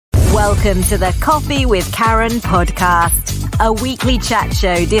Welcome to the Coffee with Karen podcast, a weekly chat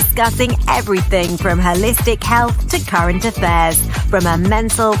show discussing everything from holistic health to current affairs from a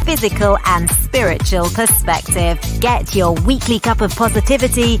mental, physical and spiritual perspective. Get your weekly cup of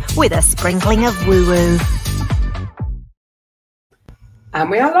positivity with a sprinkling of woo-woo. And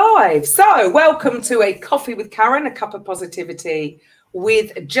we are live. So welcome to a Coffee with Karen, a cup of positivity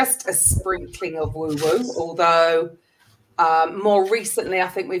with just a sprinkling of woo-woo, although more recently, I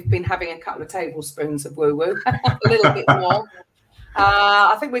think we've been having a couple of tablespoons of woo-woo, a little bit more.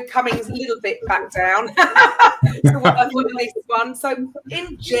 I think we're coming a little bit back down to what I thought in this one. So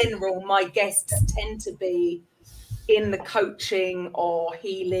in general, my guests tend to be in the coaching or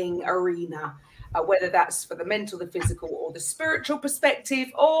healing arena, whether that's for the mental, the physical or the spiritual perspective,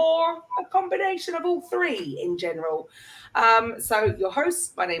 or a combination of all three in general. So your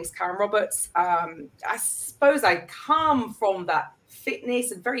host, my name's Karen Roberts. I suppose I come from that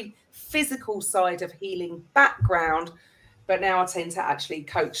fitness and very physical side of healing background, but now I tend to actually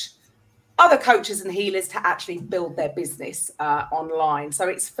coach other coaches and healers to actually build their business online.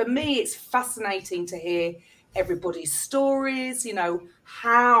 So for me, it's fascinating to hear everybody's stories,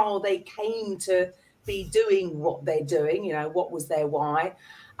 how they came to be doing what they're doing, what was their why.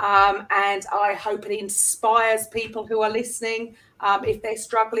 And I hope it inspires people who are listening if they're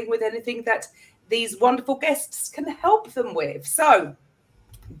struggling with anything that these wonderful guests can help them with. So,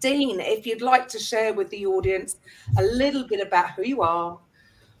 Dean, if you'd like to share with the audience a little bit about who you are,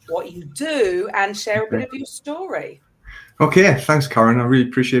 what you do, and share a bit of your story. Okay, thanks, Karen. I really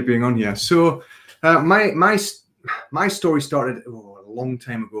appreciate being on here. So, my story started a long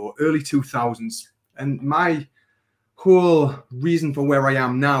time ago, early 2000s, and my whole reason for where I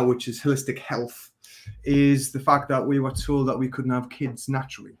am now, which is holistic health, is the fact that we were told that we couldn't have kids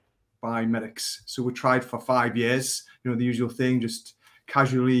naturally by medics. So we tried for 5 years, the usual thing, just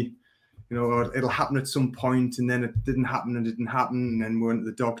casually, it'll happen at some point, and then it didn't happen, and then we went to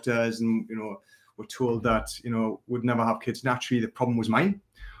the doctors, and we're told that we'd never have kids naturally. The problem was mine.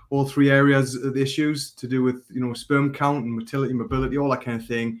 All three areas of the issues to do with sperm count and motility, mobility, all that kind of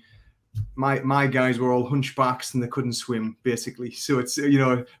thing. My guys were all hunchbacks and they couldn't swim, basically. So it's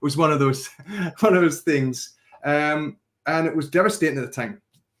it was one of those things, and it was devastating at the time.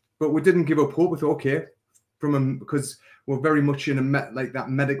 But we didn't give up hope. We thought, okay, because we're very much in that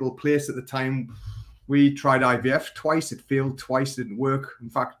medical place at the time. We tried IVF twice. It failed twice. It didn't work. In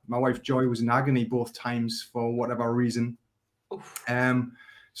fact, my wife Joy was in agony both times for whatever reason. Oof.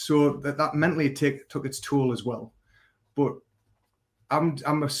 So that mentally took its toll as well. But I'm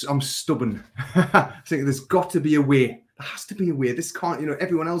stubborn. I think there's got to be a way. There has to be a way. This can't,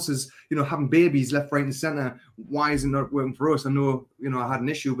 everyone else is, having babies left, right, and center. Why is it not working for us? I know, I had an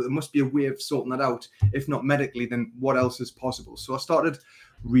issue, but there must be a way of sorting that out. If not medically, then what else is possible? So I started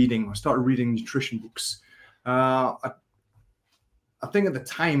reading. Nutrition books. I think at the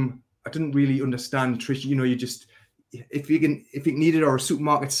time I didn't really understand nutrition. You just, if you can need it or a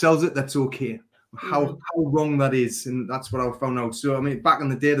supermarket sells it, that's okay. How wrong that is, and that's what I found out. So I mean, back in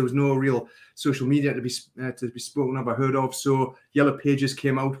the day, there was no real social media to be spoken of or heard of. So Yellow Pages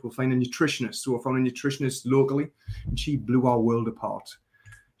came out. We'll find a nutritionist. So I found a nutritionist locally, and she blew our world apart.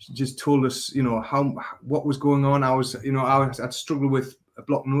 She just told us, what was going on. I'd struggled with a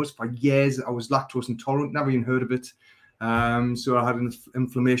blocked nose for years. I was lactose intolerant, never even heard of it. So I had an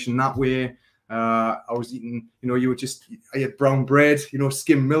inflammation that way. I was eating, I had brown bread,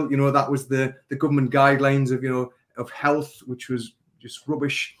 skim milk, that was the government guidelines of health, which was just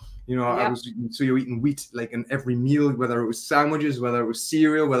rubbish. I was eating, so you're eating wheat like in every meal, whether it was sandwiches, whether it was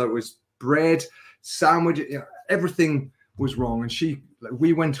cereal, whether it was bread, sandwich, everything was wrong. And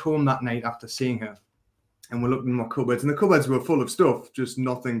we went home that night after seeing her, and we looked in my cupboards, and the cupboards were full of stuff, just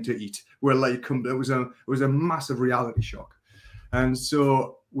nothing to eat. It was a massive reality shock. And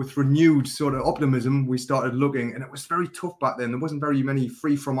so with renewed sort of optimism, we started looking, and it was very tough back then. There wasn't very many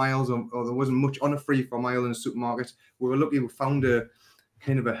free from aisles, or there wasn't much on a free from aisle in a supermarket. We were lucky we found a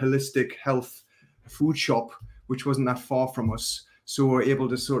kind of a holistic health food shop, which wasn't that far from us. So we were able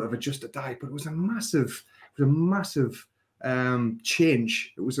to sort of adjust a diet, but it was a massive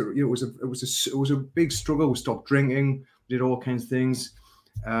change. It was a big struggle. We stopped drinking, we did all kinds of things.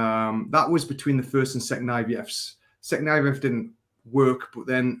 That was between the first and second IVFs. Second IVF didn't work, but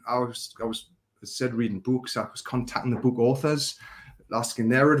then I was reading books. I was contacting the book authors, asking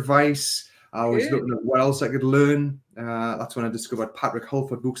their advice. I was looking at what else I could learn. That's when I discovered Patrick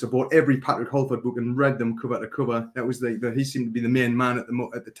Holford books. I bought every Patrick Holford book and read them cover to cover. That was he seemed to be the main man at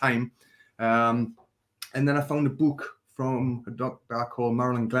the time. And then I found a book from a doctor called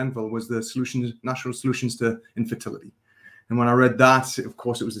Marilyn Glenville, was the Natural Solutions to Infertility. And when I read that, of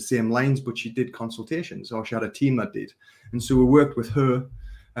course, it was the same lines, but she did consultations, or she had a team that did. And so we worked with her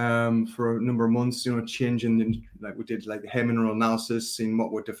for a number of months, you know, changing, like we did like the hair mineral analysis, seeing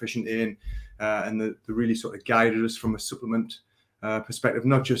what we're deficient in, and they really sort of guided us from a supplement perspective,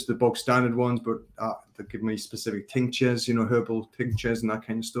 not just the bog standard ones, but they give me specific tinctures, you know, herbal tinctures and that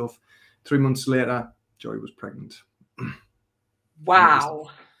kind of stuff. 3 months later, Joy was pregnant. Wow.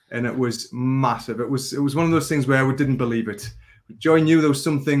 And it was massive. It was one of those things where we didn't believe it. Joy knew there was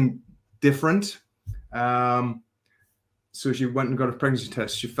something different. So she went and got a pregnancy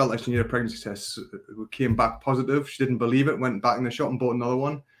test. She felt like she needed a pregnancy test. It came back positive. She didn't believe it, went back in the shop and bought another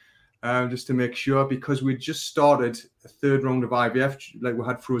one just to make sure, because we just started a 3rd round of IVF, like we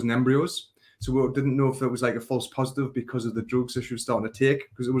had frozen embryos. So we didn't know if it was like a false positive because of the drugs that she was starting to take,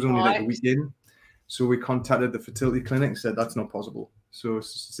 because it was only like a week in. So we contacted the fertility clinic and said, that's not possible. So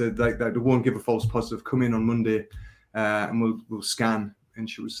said like that they won't give a false positive. Come in on Monday and we'll scan. And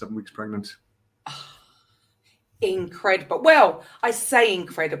she was 7 weeks pregnant. Incredible. Well, I say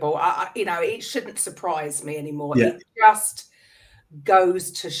incredible. You know, it shouldn't surprise me anymore. Yeah. It just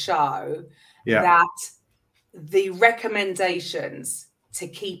goes to show that the recommendations to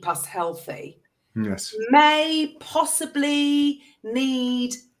keep us healthy may possibly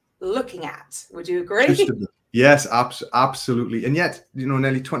need looking at. Would you agree? Yes, absolutely. And yet, you know,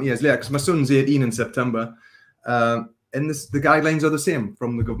 nearly 20 years later, because my son's 18 in September, and the guidelines are the same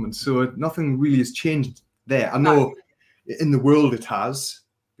from the government. So nothing really has changed there. I know in the world it has,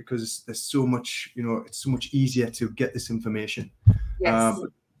 because there's so much, you know, it's so much easier to get this information. Yes.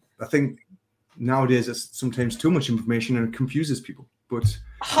 I think nowadays it's sometimes too much information and it confuses people. But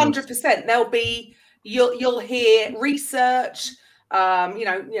 100%, there'll be you'll hear research, you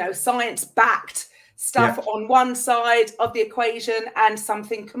know, science-backed stuff on one side of the equation, and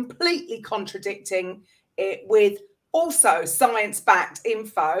something completely contradicting it with also science-backed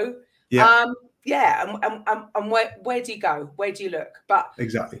info. And where do you go? Where do you look? But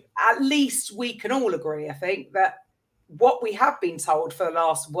exactly, at least we can all agree, I think, that what we have been told for the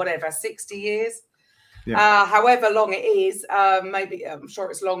last, whatever, 60 years, however long it is, maybe I'm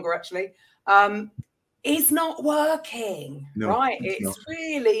sure it's longer actually, is not working, right? It's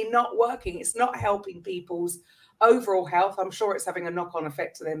really not working. It's not helping people's overall health. I'm sure it's having a knock-on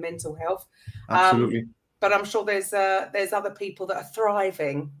effect to their mental health. Absolutely. But I'm sure there's other people that are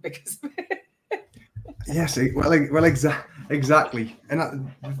thriving because of it. Yes, well, exactly.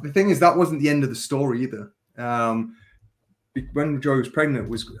 And the thing is, that wasn't the end of the story either. When Joy was pregnant, it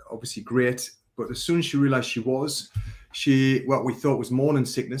was obviously great, but as soon as she realized what we thought was morning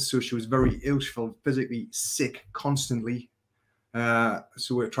sickness, so she was very ill. She felt physically sick constantly.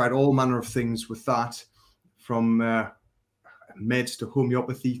 So we tried all manner of things with that, from meds to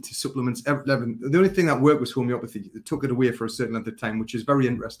homeopathy to supplements. The only thing that worked was homeopathy. It took it away for a certain length of time, which is very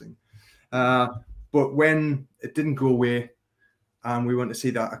interesting. But when it didn't go away, and we went to see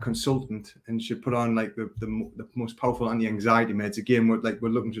a consultant, and she put on like the most powerful anti-anxiety meds. Again, we're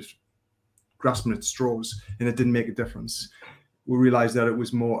looking just grasping at straws, and it didn't make a difference. We realized that it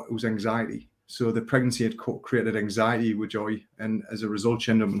was anxiety. So the pregnancy had created anxiety with Joy, and as a result,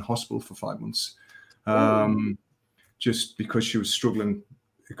 she ended up in hospital for 5 months, just because she was struggling.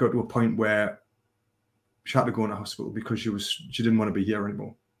 It got to a point where she had to go into hospital because she didn't want to be here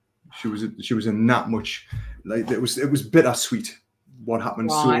anymore. She was in that much, like it was bittersweet what happened.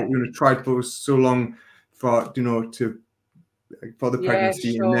 Right. So tried for so long for the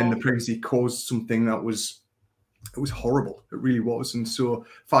pregnancy, and then the pregnancy caused something that was horrible. It really was. And so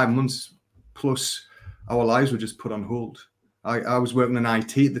 5 months plus, our lives were just put on hold. I was working in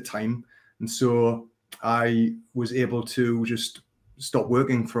IT at the time, and so I was able to just stop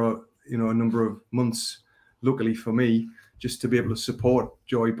working for a number of months, luckily for me, just to be able to support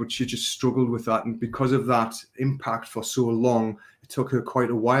Joy. But she just struggled with that, and because of that impact for so long, it took her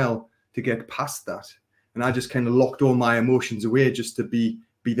quite a while to get past that. And I just kind of locked all my emotions away just to be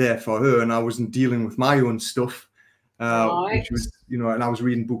there for her, and I wasn't dealing with my own stuff, which was, and I was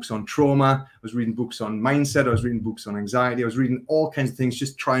reading books on trauma, I was reading books on mindset, I was reading books on anxiety, I was reading all kinds of things,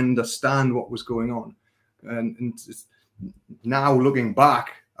 just trying to understand what was going on. And now looking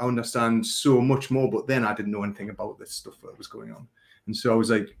back, I understand so much more, but then I didn't know anything about this stuff that was going on. And so I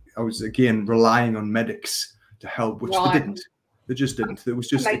was again relying on medics to help, which they didn't. They just didn't. It was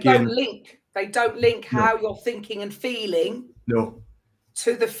just, they don't link how you're thinking and feeling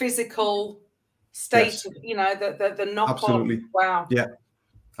to the physical state of, the knock absolutely. On. Wow. Yeah,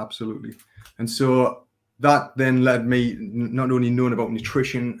 absolutely. And so that then led me not only knowing about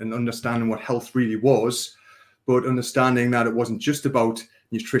nutrition and understanding what health really was, but understanding that it wasn't just about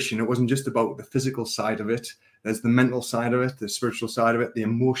nutrition. It wasn't just about the physical side of it. There's the mental side of it, the spiritual side of it, the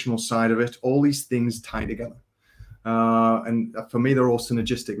emotional side of it. All these things tie together. And for me, they're all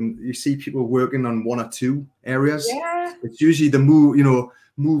synergistic. And you see people working on one or two areas. Yeah. It's usually the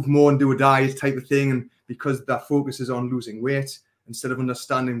move more and do a diet type of thing. And because their focus is on losing weight, instead of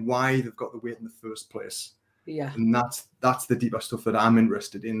understanding why they've got the weight in the first place. Yeah. And that's the deeper stuff that I'm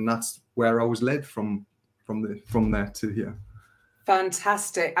interested in. That's where I was led from there to here.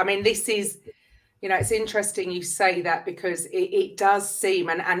 Fantastic. I mean, this is, it's interesting you say that, because it does seem,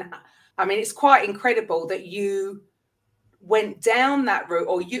 and I mean, it's quite incredible that you went down that route,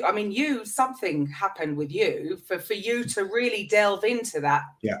 or something happened with you for you to really delve into that.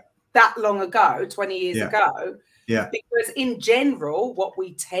 Yeah. That long ago, 20 years ago. Yeah. Because in general, what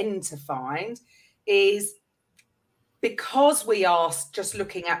we tend to find is, because we are just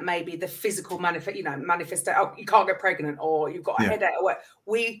looking at maybe the physical manifestation, oh, you can't get pregnant, or you've got a headache, or what,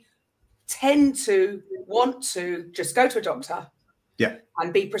 we tend to want to just go to a doctor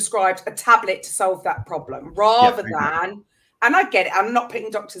and be prescribed a tablet to solve that problem, rather than, and I get it, I'm not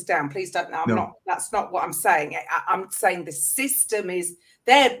putting doctors down, please don't know, that's not what I'm saying. I'm saying the system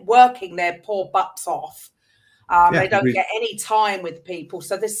they're working their poor butts off. They don't get any time with people.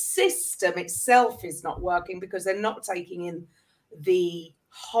 So the system itself is not working, because they're not taking in the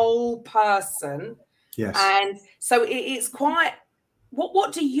whole person. Yes. And so it's quite,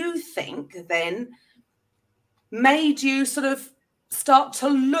 what do you think then made you sort of start to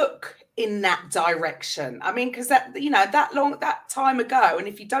look in that direction? I mean, because that time ago, and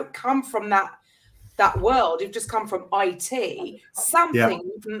if you don't come from that world, you've just come from IT,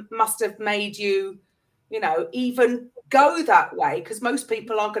 something must have made you, even go that way, because most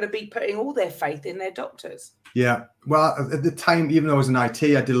people are going to be putting all their faith in their doctors. Yeah. Well, at the time, even though I was in IT,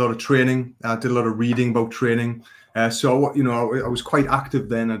 I did a lot of training. I did a lot of reading about training. So, I was quite active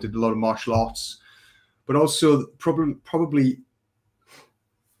then. I did a lot of martial arts. But also, probably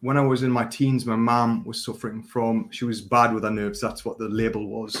when I was in my teens, my mom was suffering she was bad with her nerves. That's what the label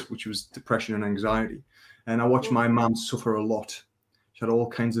was, which was depression and anxiety. And I watched my mom suffer a lot. She had all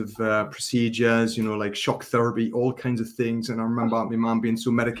kinds of procedures, like shock therapy, all kinds of things. And I remember my mom being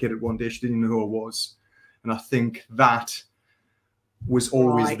so medicated one day, she didn't even know who I was. And I think that was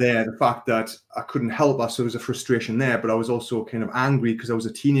always there. The fact that I couldn't help her. So there was a frustration there, but I was also kind of angry because I was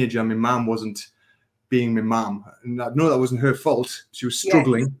a teenager and my mom wasn't being my mom. And I know that wasn't her fault. She was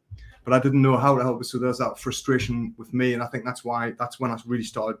struggling, but I didn't know how to help her. So there's that frustration with me. And I think that's when I really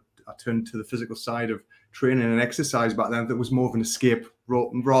I turned to the physical side of training and exercise back then. That was more of an escape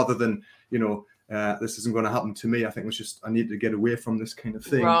rather than, this isn't going to happen to me. I think it was just, I needed to get away from this kind of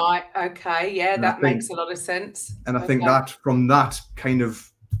thing. Right. Okay. Yeah, and that makes a lot of sense. And I think that from that kind of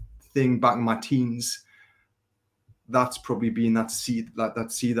thing back in my teens, that's probably been that seed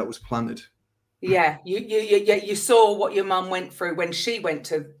that was planted. Yeah. You saw what your mum went through when she went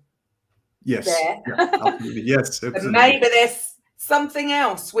to there. Yeah, absolutely. Yes. Absolutely. And maybe there's something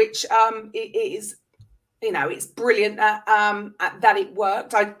else which is, it's brilliant that it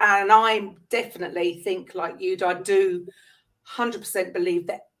worked. And I definitely think, like you do, I do 100% believe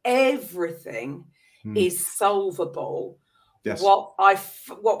that everything is solvable. Yes.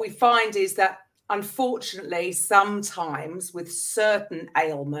 What we find is that, unfortunately, sometimes with certain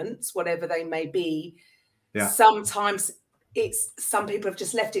ailments, whatever they may be, sometimes some people have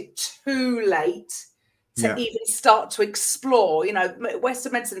just left it too late to even start to explore.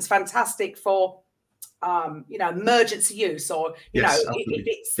 Western medicine is fantastic for emergency use, or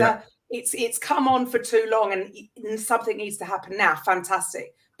if it's come on for too long and something needs to happen now,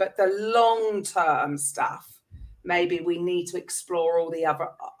 fantastic. But the long-term stuff, maybe we need to explore all the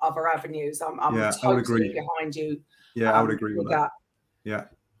other avenues. I'm totally behind you. Yeah, I would agree with that. Yeah.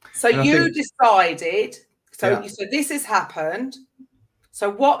 So you decided. So this has happened. So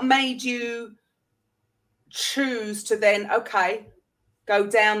what made you choose to then go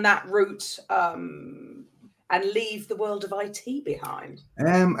down that route and leave the world of IT behind?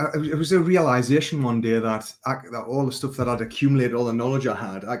 It was a realization one day that all the stuff that I'd accumulated, all the knowledge I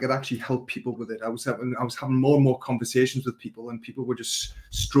had, I could actually help people with it. I was having more and more conversations with people, and people were just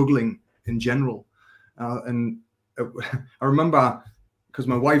struggling in general. And I remember, because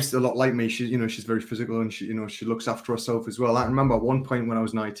my wife's a lot like me, she's very physical, and she looks after herself as well. I remember at one point when I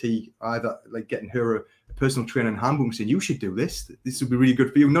was in IT, either like getting her a personal training handbook and saying, "You should do this. This would be really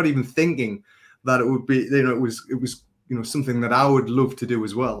good for you." Not even thinking that it would be, it was something that I would love to do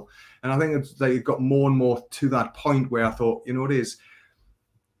as well. And I think it's like it got more and more to that point where I thought, it is,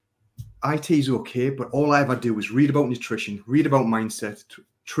 IT is okay, but all I ever do is read about nutrition, read about mindset,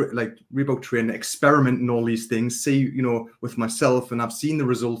 read about training, experiment in all these things, see, with myself, and I've seen the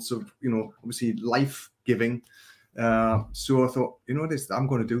results of, obviously life giving. So I thought, you know this, I'm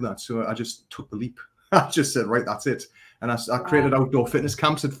going to do that. So I just took the leap. I just said, right, that's it. And I created outdoor fitness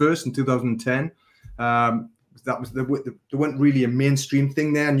camps at first in 2010. That was there weren't really a mainstream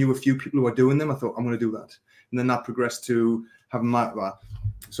thing there. I knew a few people who were doing them. I thought, I'm going to do that. And then that progressed to having my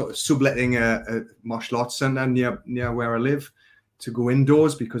sort of subletting a martial arts center near where I live to go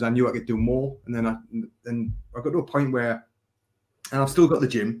indoors because I knew I could do more. And then I got to a point where, and I've still got the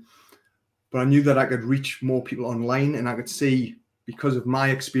gym, but I knew that I could reach more people online, and I could see, because of my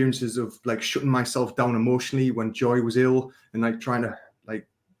experiences of like shutting myself down emotionally when Joy was ill and like trying to like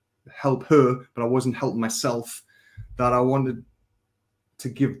help her, but I wasn't helping myself, that I wanted to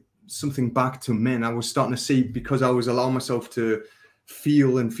give something back to men. I was starting to see, because I was allowing myself to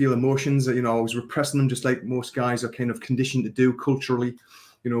feel emotions, you know, I was repressing them just like most guys are kind of conditioned to do culturally.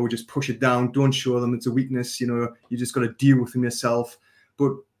 You know, we just push it down, don't show them it's a weakness, you know, you just got to deal with them yourself.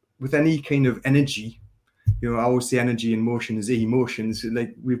 But with any kind of energy, you know, I always say energy and motion is emotions.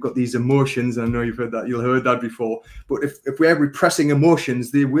 Like, we've got these emotions. I know you've heard that before. But if we're repressing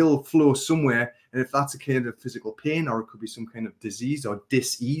emotions, they will flow somewhere. And if that's a kind of physical pain, or it could be some kind of disease or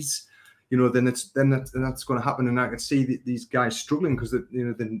dis-ease, you know, then that's going to happen. And I can see these guys struggling because you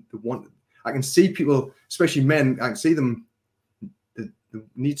know they want. I can see people, especially men. I can see them. They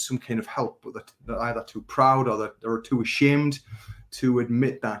need some kind of help, but they're either too proud or they're too ashamed to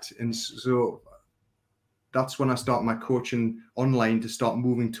admit that. And so that's when I start my coaching online, to start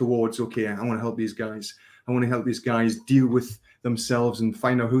moving towards, okay, I want to help these guys. I want to help these guys deal with themselves and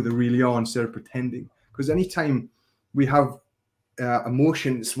find out who they really are instead of pretending. Because anytime we have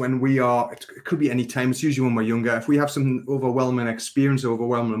emotions, when we are, it could be any time, it's usually when we're younger. If we have some overwhelming experience,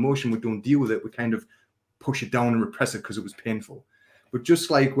 overwhelming emotion, we don't deal with it. We kind of push it down and repress it because it was painful. But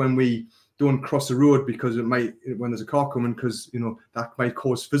just like when we don't cross the road because it might, when there's a car coming, because, you know, that might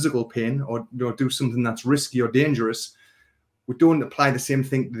cause physical pain, or, you know, do something that's risky or dangerous, we don't apply the same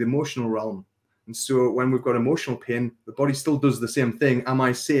thing to the emotional realm. And so when we've got emotional pain, the body still does the same thing. Am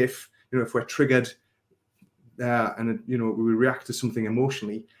I safe? You know, if we're triggered and, you know, we react to something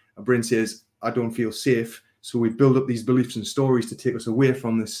emotionally, our brain says, I don't feel safe. So we build up these beliefs and stories to take us away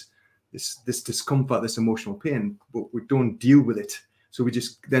from this discomfort, this emotional pain, but we don't deal with it. So we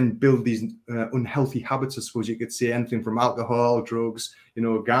just then build these unhealthy habits, I suppose you could say, anything from alcohol, drugs, you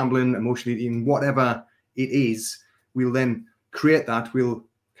know, gambling, emotional eating, whatever it is. We'll then create that. We'll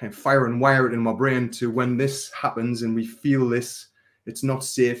kind of fire and wire it in my brain to, when this happens and we feel this, it's not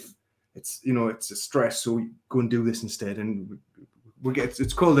safe. It's, you know, it's a stress. So we go and do this instead. And we get,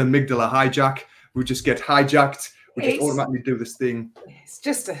 it's called amygdala hijack. We just get hijacked. We just automatically do this thing. It's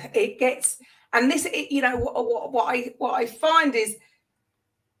just, it gets, and this, you know, what I find is,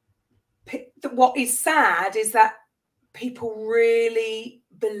 what is sad is that people really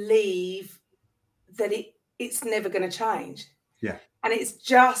believe that it's never going to change. Yeah. And it's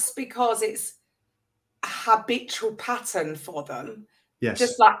just because it's a habitual pattern for them. Yes.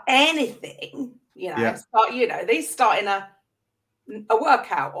 Just like anything, you know, yeah. They start in a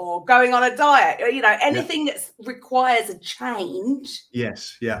workout or going on a diet, you know, anything that requires a change.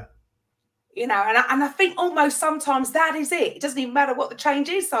 Yes. Yeah. You know, and I think almost sometimes that is it. It doesn't even matter what the change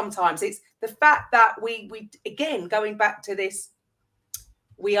is. Sometimes it's the fact that we again, going back to this,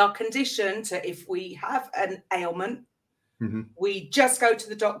 we are conditioned to, if we have an ailment, we just go to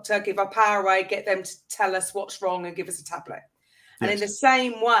the doctor, give our power away, get them to tell us what's wrong and give us a tablet. And in the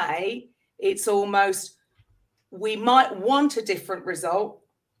same way, it's almost, we might want a different result,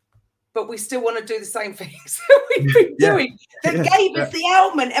 but we still want to do the same things that we've been doing that gave us the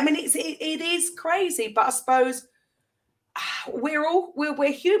ailment. I mean, it is crazy, but I suppose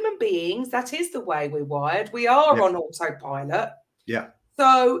we're human beings. That is the way we're wired. We are on autopilot. Yeah.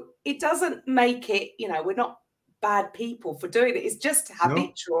 So it doesn't make it, you know, we're not bad people for doing it. It's just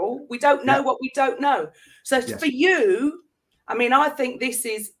habitual. No. We don't know what we don't know. So for you, I mean, I think this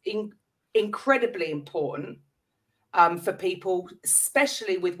is incredibly important. For people,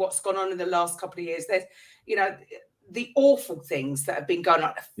 especially with what's gone on in the last couple of years. There's, you know, the awful things that have been going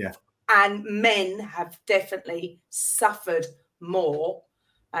on. Yeah. And men have definitely suffered more.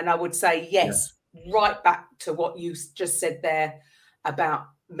 And I would say, yes, right back to what you just said there about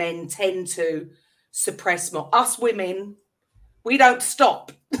men tend to suppress more. Us women, we don't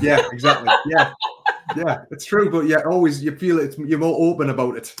stop. Yeah, exactly. Yeah. Yeah, it's true, but always you feel it. You're more open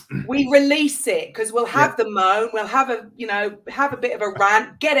about it. We release it because we'll have the moan, we'll have a bit of a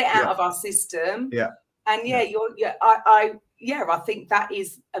rant, get it out of our system. Yeah, and I think that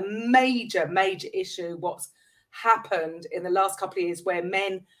is a major ix what's happened in the last couple of years, where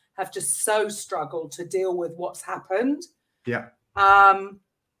men have just so struggled to deal with what's happened. Yeah,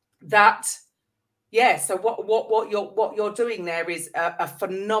 that Yeah, so what you're doing there is a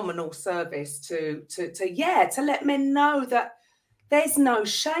phenomenal service to let men know that there's no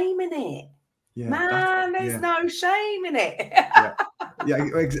shame in it. Yeah, Man, there's no shame in it.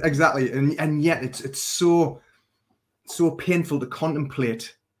 Exactly. And yet it's so painful to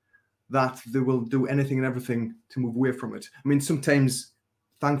contemplate that they will do anything and everything to move away from it. I mean, sometimes,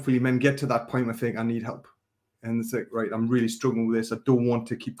 thankfully, men get to that point where they think, I need help. And it's like, right, I'm really struggling with this. I don't want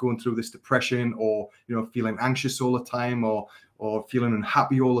to keep going through this depression, or, you know, feeling anxious all the time, or feeling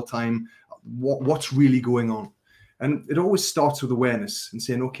unhappy all the time. What's really going on? And it always starts with awareness and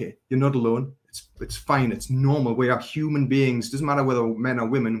saying, okay, you're not alone. It's fine. It's normal. We are human beings. Doesn't matter whether men or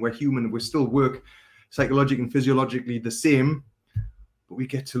women. We're human. We still work psychologically and physiologically the same, but we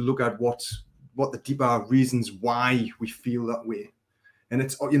get to look at what the deeper reasons why we feel that way. And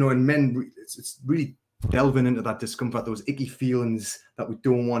it's, you know, in men, it's really delving into that discomfort, those icky feelings that we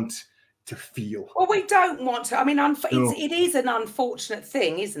don't want to feel. Well, we don't want to. I mean, it is an unfortunate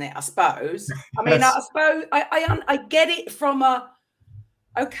thing, isn't it? I suppose. I mean, Yes. I suppose I get it from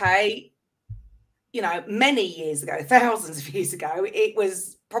okay, you know, many years ago, thousands of years ago, it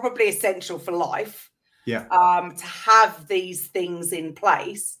was probably essential for life. Yeah. To have these things in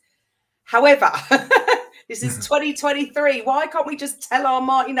place. However, this is 2023. Why can't we just tell our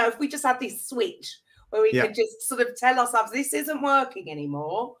mind, you know, if we just had this switch where we could just sort of tell ourselves this isn't working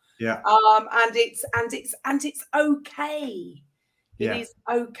anymore. Yeah. And it's okay. It is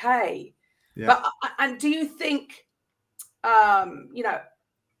okay. Yeah. But and do you think you know,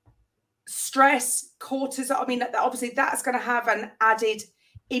 stress, cortisol, I mean, obviously that's going to have an added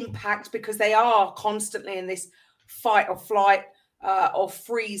impact because they are constantly in this fight or flight or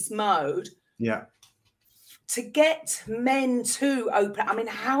freeze mode. Yeah. To get men to open, I mean,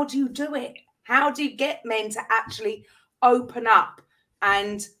 how do you do it? How do you get men to actually open up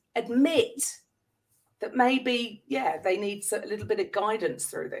and admit that maybe, they need a little bit of guidance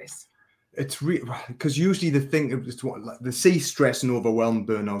through this? It's because usually they see stress and overwhelm,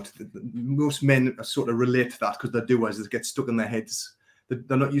 burnout. Most men sort of relate to that because they do, as they get stuck in their heads.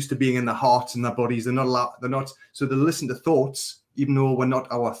 They're not used to being in their hearts and their bodies. They're not allowed. They're not. So they listen to thoughts, even though we're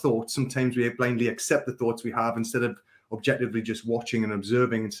not our thoughts. Sometimes we blindly accept the thoughts we have instead of objectively just watching and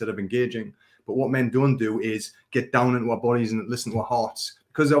observing instead of engaging. But what men don't do is get down into our bodies and listen to our hearts,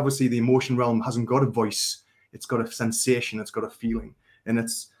 because obviously the emotion realm hasn't got a voice. It's got a sensation. It's got a feeling, and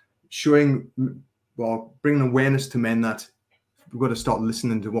it's showing, well, bringing awareness to men that we've got to start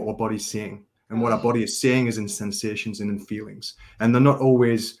listening to what our body's saying. And what our body is saying is in sensations and in feelings. And they're not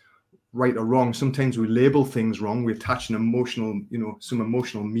always right or wrong. Sometimes we label things wrong. We attach an emotional, you know, some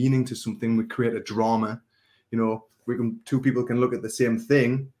emotional meaning to something. We create a drama. You know, two people can look at the same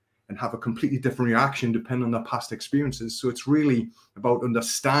thing and have a completely different reaction depending on their past experiences. So it's really about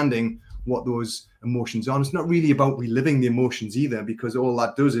understanding what those emotions are. And it's not really about reliving the emotions either, because all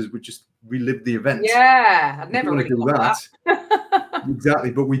that does is we just relive the event. Yeah, I've never really do that. Exactly,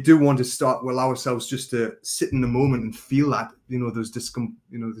 but we do want to allow ourselves just to sit in the moment and feel that, you know, this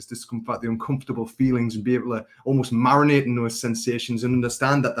discomfort, the uncomfortable feelings, and be able to almost marinate in those sensations and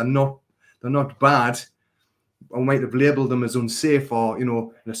understand that they're not bad. I might have labeled them as unsafe or, you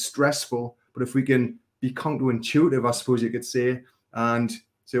know, stressful, but if we can be counterintuitive, I suppose you could say, and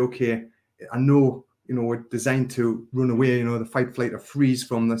say, okay, I know, you know, we're designed to run away, you know, the fight, flight, or freeze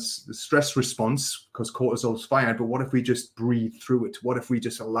from the stress response because cortisol's fired. But what if we just breathe through it? What if we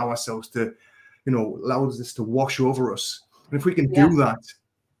just allow ourselves to, you know, allow this to wash over us? And if we can do that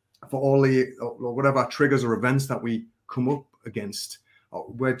for all the, or whatever triggers or events that we come up against,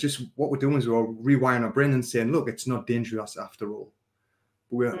 what we're doing is we're rewiring our brain and saying, look, it's not dangerous after all.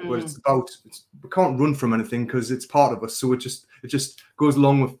 But it's about, we can't run from anything because it's part of us. So it just goes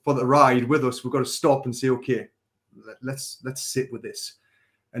along for the ride with us. We've got to stop and say, okay, let's sit with this,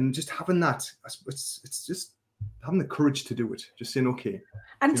 and just having that. It's just having the courage to do it. Just saying, okay,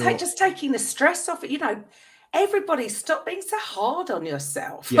 and just taking the stress off it. You know, everybody stop being so hard on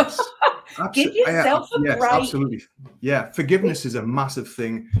yourself. Yes, give yourself a break. Absolutely. Yeah, forgiveness is a massive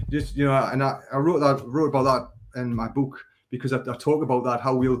thing. Just, you know, and I wrote about that in my book, because I talk about that,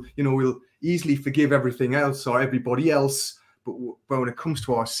 how we'll easily forgive everything else or everybody else, but when it comes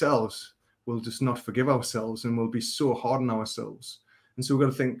to ourselves, we'll just not forgive ourselves, and we'll be so hard on ourselves. And so we've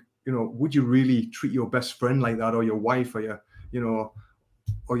got to think, you know, would you really treat your best friend like that, or your wife, or your, you know,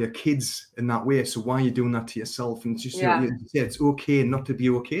 or your kids in that way? So why are you doing that to yourself? And just, it's okay not to be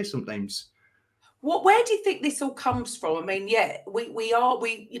okay sometimes. Where do you think this all comes from? I mean,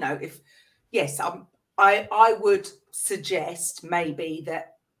 you know, I would suggest maybe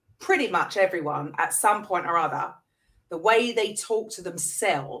that pretty much everyone at some point or other the way they talk to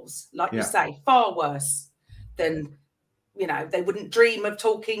themselves, like you Yeah. say, far worse than, you know, they wouldn't dream of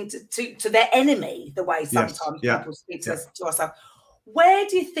talking to their enemy the way sometimes people speak to ourselves. Where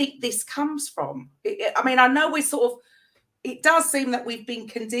do you think this comes from? I mean, I know we're sort of, it does seem that we've been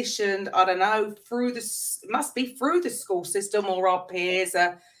conditioned, I don't know, through it must be through the school system or our peers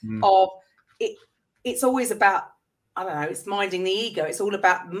of it. It's always about, I don't know, it's minding the ego. It's all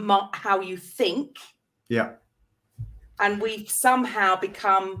about how you think. Yeah. And we've somehow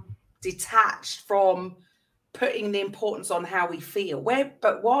become detached from putting the importance on how we feel. Where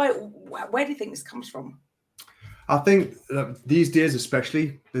do you think this comes from? I think these days,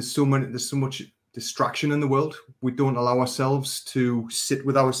 especially, there's so much distraction in the world. We don't allow ourselves to sit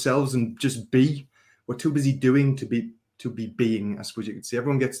with ourselves and just be. We're too busy doing to be being, I suppose you could say.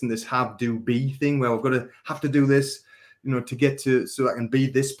 Everyone gets in this have, do, be thing where we've got to do this, you know, to get to, so I can be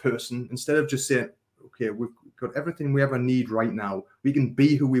this person, instead of just saying, okay, we've got everything we ever need right now. We can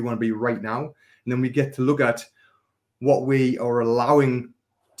be who we want to be right now. And then we get to look at what we are allowing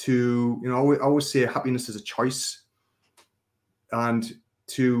to, you know, I always say happiness is a choice. And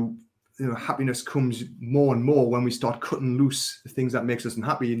to, you know, happiness comes more and more when we start cutting loose the things that makes us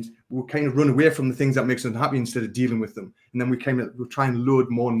unhappy, and we'll kind of run away from the things that makes us unhappy instead of dealing with them. And then we'll try and load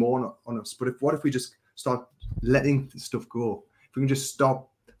more and more on us. But what if we just start letting stuff go? If we can just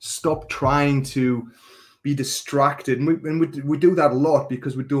stop trying to be distracted, and we do that a lot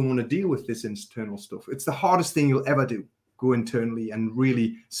because we don't want to deal with this internal stuff. It's the hardest thing you'll ever do. Go internally and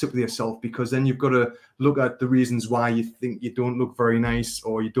really sit with yourself, because then you've got to look at the reasons why you think you don't look very nice,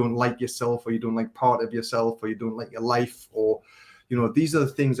 or you don't like yourself, or you don't like part of yourself, or you don't like your life, or, you know, these are the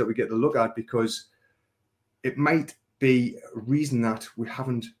things that we get to look at, because it might be a reason that we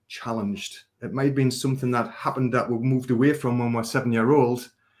haven't challenged. It might have been something that happened that we moved away from when we're 7-year-old,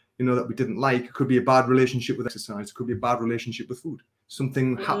 you know, that we didn't like. It could be a bad relationship with exercise. It could be a bad relationship with food.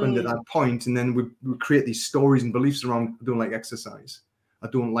 Something happened at that point, and then we create these stories and beliefs around, I don't like exercise. I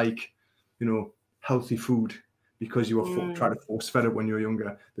don't like, you know, healthy food, because you were trying to force fed it when you were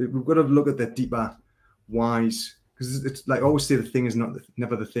younger. We've got to look at the deeper whys, because it's like I always say, the thing is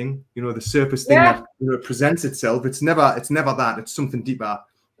never the thing. You know, the surface thing that, you know, presents itself. It's never that. It's something deeper.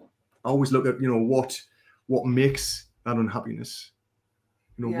 I always look at, you know, what makes that unhappiness.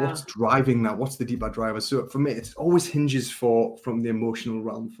 You know, what's driving that? What's the deeper driver? So for me, it always hinges from the emotional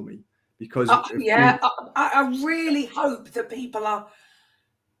realm for me, because I really hope that people are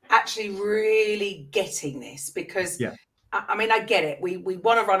actually really getting this, because I mean, I get it. We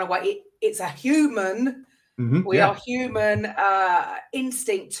want to run away. It's a human. We are human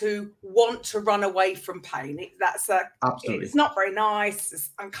instinct to want to run away from pain. Absolutely. It's not very nice. It's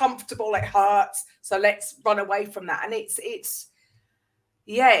uncomfortable. It hurts. So let's run away from that. And it's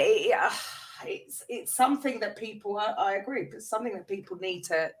something that people, I agree, but it's something that people need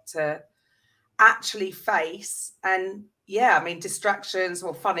to actually face. And I mean, distractions,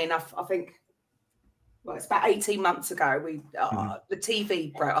 well, funny enough, I think, well, it's about 18 months ago, the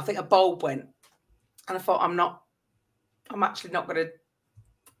TV broke. I think a bulb went, and I thought, I'm actually not going to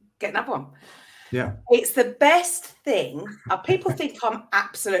get another one. Yeah. It's the best thing. People think I'm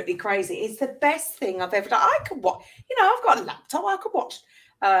absolutely crazy. It's the best thing I've ever done. I could watch, you know, I've got a laptop. I could watch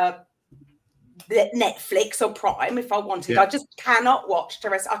Netflix or Prime if I wanted. I just cannot watch the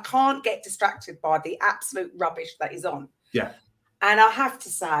rest. I can't get distracted by the absolute rubbish that is on. Yeah. And I have to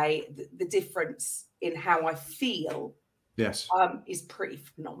say the difference in how I feel is pretty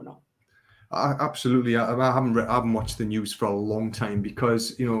phenomenal. Absolutely. I haven't watched the news for a long time,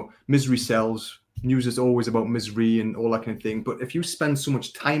 because, you know, misery sells. News is always about misery and all that kind of thing. But if you spend so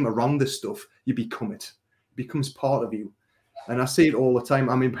much time around this stuff, you become it. It becomes part of you. And I see it all the time.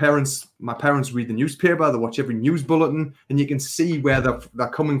 I mean, my parents read the newspaper, they watch every news bulletin, and you can see where they're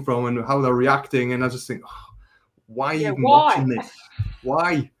coming from and how they're reacting. And I just think, why even watching this?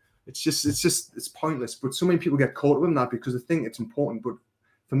 Why? It's pointless. But so many people get caught up in that because they think it's important. But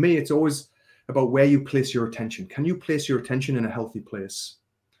for me, it's always about where you place your attention. Can you place your attention in a healthy place?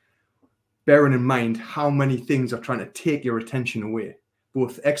 Bearing in mind how many things are trying to take your attention away,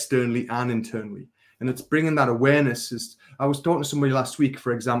 both externally and internally. And it's bringing that awareness. I was talking to somebody last week,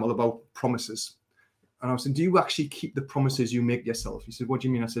 for example, about promises. And I was saying, do you actually keep the promises you make yourself? He said, what do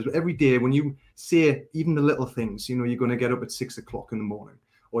you mean? I said, well, every day when you say even the little things, you know, you're going to get up at 6 o'clock in the morning,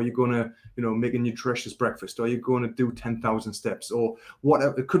 or you're going to, you know, make a nutritious breakfast, or you're going to do 10,000 steps, or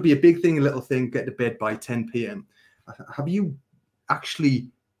whatever. It could be a big thing, a little thing, get to bed by 10 p.m. Have you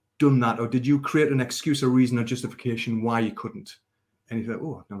actually done that? Or did you create an excuse, a reason, or justification why you couldn't? And he said,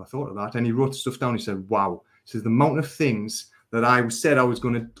 oh, I've never thought of that. And he wrote stuff down. He said, wow. He says, the amount of things that I said I was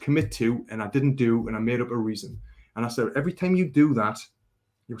going to commit to and I didn't do, and I made up a reason. And I said, every time you do that,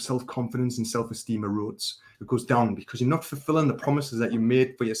 your self-confidence and self-esteem erodes. It goes down because you're not fulfilling the promises that you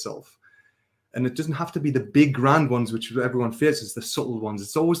made for yourself. And it doesn't have to be the big grand ones, which everyone faces, the subtle ones.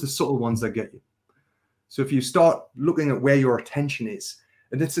 It's always the subtle ones that get you. So if you start looking at where your attention is,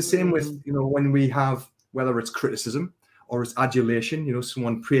 and it's the same with, you know, when we have, whether it's criticism or it's adulation, you know,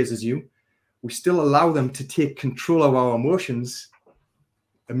 someone praises you, we still allow them to take control of our emotions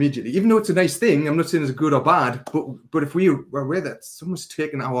immediately. Even though it's a nice thing, I'm not saying it's good or bad, but if we are aware that someone's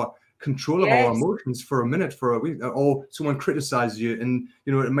taken our control of our emotions for a minute, for a week, or someone criticizes you, and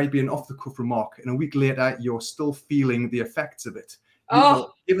you know it might be an off-the-cuff remark, and a week later you're still feeling the effects of it.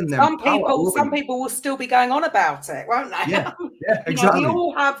 Given them some people will still be going on about it, won't they? Yeah, exactly. You know, we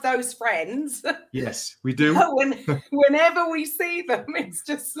all have those friends. Yes, we do. Whenever we see them, it's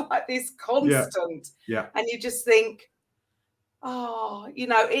just like this constant. Yeah. And you just think, oh, you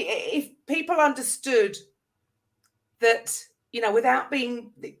know, if people understood that, you know, without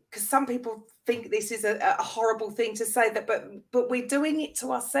being, because some people think this is a horrible thing to say, that, but we're doing it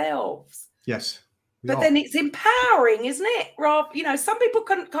to ourselves. Yes. But then it's empowering, isn't it? Rob, you know, some people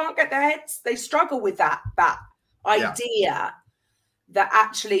can't get their heads, they struggle with that idea that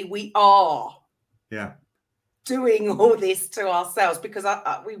actually we are doing all this to ourselves because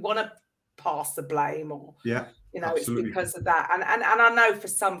we want to pass the blame, or you know, absolutely. It's because of that. And I know for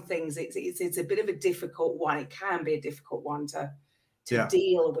some things it's a bit of a difficult one. It can be a difficult one to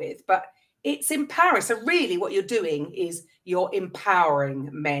deal with, but it's empowering. So really what you're doing is you're empowering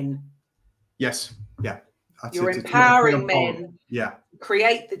men. Yes. Yeah. You're empowering men. Yeah.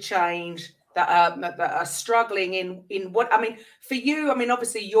 Create the change that are struggling in what, I mean, for you, I mean,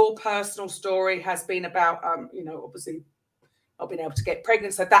 obviously your personal story has been about, you know, obviously not being able to get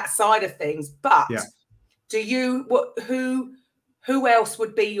pregnant. So that side of things, but do you, who else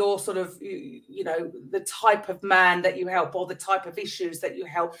would be your sort of, you know, the type of man that you help, or the type of issues that you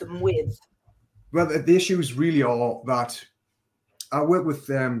help them with? Well, the issues really are that I work with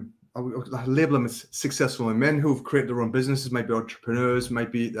I label them as successful men who've created their own businesses, might be entrepreneurs,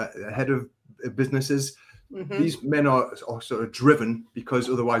 might be the head of businesses. These men are sort of driven because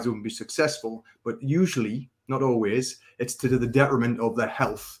otherwise they wouldn't be successful. But usually, not always, it's to the detriment of their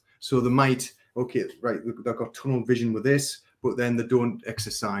health. So they might, okay, right, they've got tunnel vision with this, but then they don't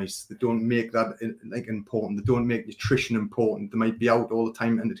exercise. They don't make that like important. They don't make nutrition important. They might be out all the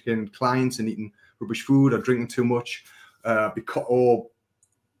time entertaining clients and eating rubbish food or drinking too much, or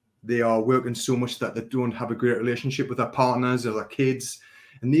they are working so much that they don't have a great relationship with their partners or their kids.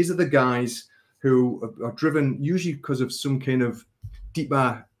 And these are the guys who are driven usually because of some kind of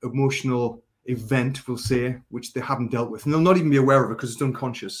deeper emotional event, we'll say, which they haven't dealt with. And they'll not even be aware of it because it's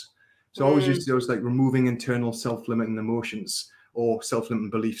unconscious. So I always used to like removing internal self-limiting emotions or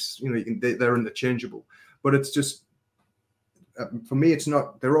self-limiting beliefs. You know, they're interchangeable. But it's just, for me, it's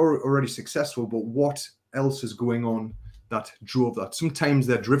not, they're already successful, but what else is going on that drove that? Sometimes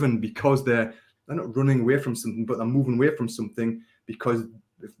they're driven because they're not running away from something, but they're moving away from something because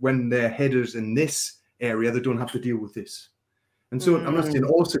when their head is in this area, they don't have to deal with this. And so I'm not saying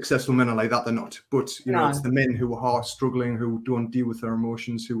all successful men are like that, they're not. But, you know, it's the men who are struggling, who don't deal with their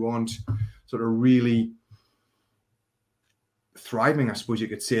emotions, who aren't sort of really thriving, I suppose you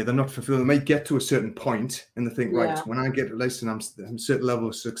could say. They're not fulfilled. They might get to a certain point and they think, right, when I get, listen, I'm a certain level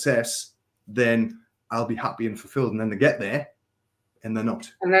of success, then I'll be happy and fulfilled. And then they get there and they're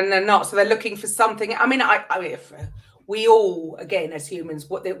not. And then they're not. So they're looking for something. I mean, if we all, again, as humans,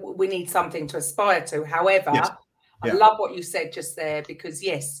 we need something to aspire to. However, I love what you said just there, because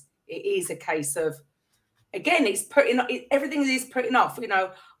yes, it is a case of, again, it's everything is putting off. You know,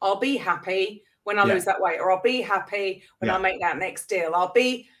 I'll be happy when I lose that weight, or I'll be happy when I make that next deal. I'll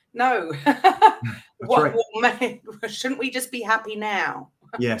be shouldn't we just be happy now?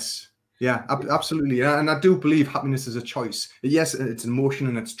 Yes. Yeah, absolutely. And I do believe happiness is a choice. Yes, it's an emotion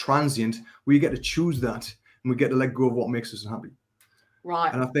and it's transient. We get to choose that, and we get to let go of what makes us unhappy.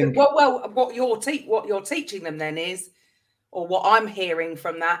 Right. And I think what you're teaching them then is, or what I'm hearing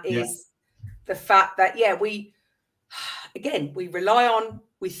from that is the fact that we think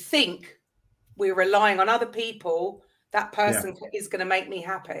we're relying on other people. That person is going to make me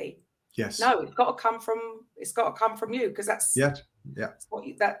happy. Yes. No, it's got to come from you, because that's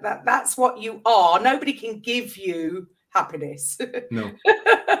that's what you are. Nobody can give you happiness. No.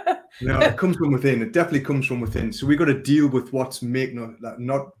 No, it comes from within. It definitely comes from within. So we've got to deal with what's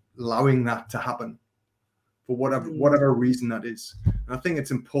not allowing that to happen, for whatever reason that is. And I think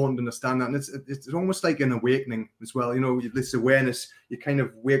it's important to understand that. And it's almost like an awakening as well. You know, this awareness, you kind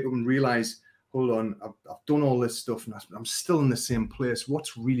of wake up and realize, hold on, I've done all this stuff and I'm still in the same place.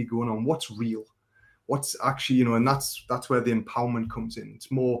 What's really going on? What's real? what's actually, you know, and that's where the empowerment comes in. It's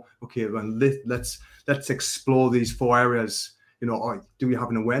more, okay, well, let's explore these 4 areas. You know, do we have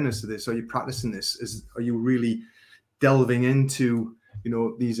an awareness of this? Are you practicing this? Are you really delving into, you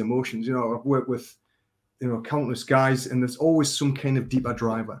know, these emotions? You know, I've worked with, you know, countless guys, and there's always some kind of deeper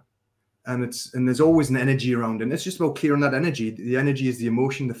driver, and there's always an energy around it. And it's just about clearing that energy. The energy is the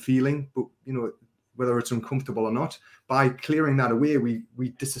emotion, the feeling, but, you know, whether it's uncomfortable or not, by clearing that away, we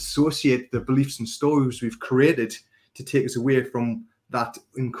disassociate the beliefs and stories we've created to take us away from that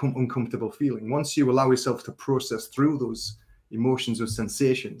uncomfortable feeling. Once you allow yourself to process through those emotions or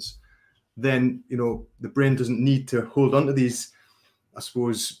sensations, then, you know, the brain doesn't need to hold on to these, I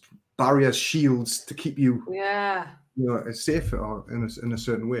suppose, barriers, shields to keep you, you know, safe or in a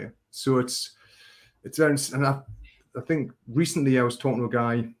certain way. So it's very, and I think recently I was talking to a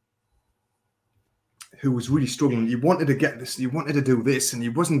guy who was really struggling. He wanted to get this, he wanted to do this, and he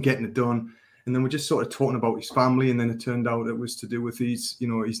wasn't getting it done. And then we're just sort of talking about his family, and then it turned out it was to do with he's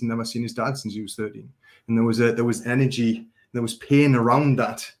never seen his dad since he was 13, and there was energy, there was pain around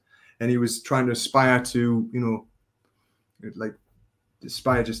that, and he was trying to aspire to, you know, like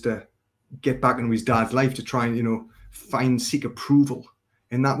aspire just to get back into his dad's life, to try and, you know, seek approval.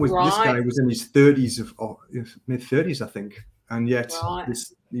 And that was this guy was in his 30s or mid 30s, I think, and yet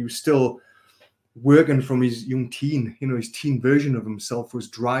he was still working from his young teen. You know, his teen version of himself was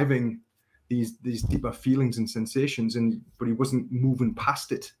driving these deeper feelings and sensations, but he wasn't moving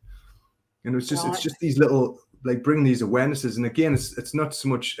past it. And it's just these little, like, bringing these awarenesses. And again, it's not so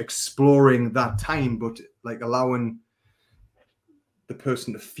much exploring that time, but like allowing the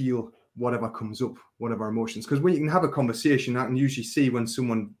person to feel whatever comes up, whatever emotions. Because when you can have a conversation, I can usually see when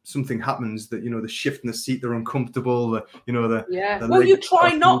something happens, that, you know, the shift in the seat, they're uncomfortable, you know, well, you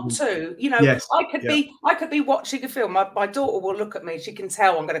try not to, you know. Yes. I could be watching a film. My daughter will look at me, she can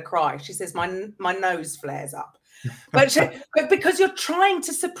tell I'm going to cry. She says my nose flares up, but because you're trying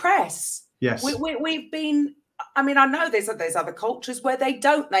to suppress. Yes, we've been, I mean, I know there's other cultures where they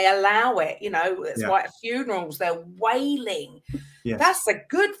allow it, you know. It's why at funerals they're wailing. Yes. That's a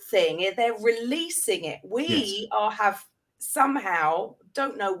good thing. They're releasing it. We have somehow,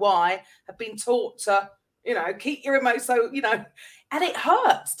 don't know why, have been taught to, you know, keep your emotions, so, you know, and it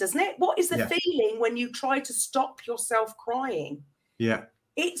hurts, doesn't it? What is the feeling when you try to stop yourself crying? Yeah.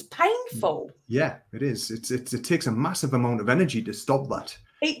 It's painful. Yeah, it is. It takes a massive amount of energy to stop that.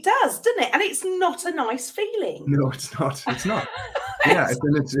 It does, doesn't it? And it's not a nice feeling. No, it's not. It's not.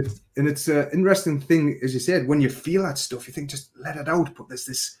 It's an interesting thing, as you said, when you feel that stuff, you think, just let it out. But there's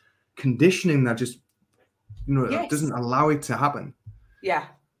this conditioning that just, you know, doesn't allow it to happen. Yeah.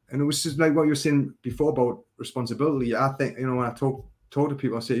 And it was just like what you were saying before about responsibility. I think, you know, when I talk to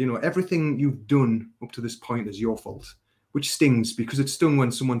people, I say, you know, everything you've done up to this point is your fault, which stings, because it stung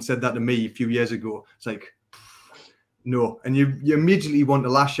when someone said that to me a few years ago. It's like, no. And you immediately want to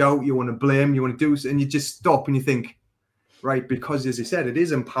lash out, you want to blame, you want to do, and you just stop and you think, right, because as you said, it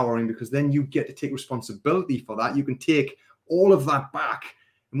is empowering, because then you get to take responsibility for that. You can take all of that back.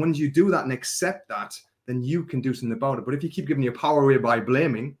 And once you do that and accept that, then you can do something about it. But if you keep giving your power away by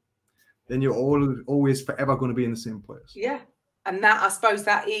blaming, then you're always forever going to be in the same place. Yeah. And that, I suppose,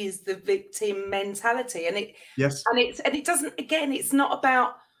 that is the victim mentality. And it, and it doesn't, again, it's not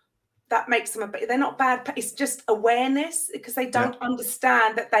about, that makes them, they're not bad. It's just awareness, because they don't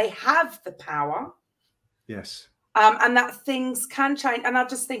understand that they have the power. Yes. And that things can change. And I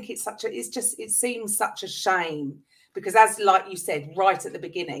just think it seems such a shame, because, as like you said right at the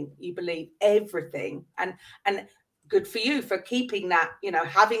beginning, you believe everything, and good for you for keeping that, you know,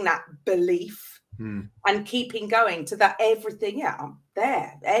 having that belief and keeping going to that. Everything,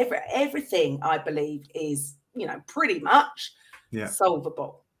 there, everything I believe is, you know, pretty much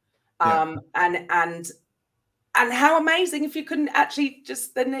solvable. And how amazing if you couldn't actually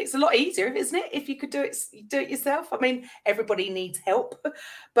just, then it's a lot easier, isn't it? If you could do it yourself. I mean, everybody needs help,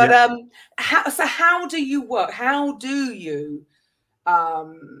 but how do you work? How do you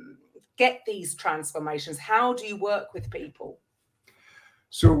get these transformations? How do you work with people?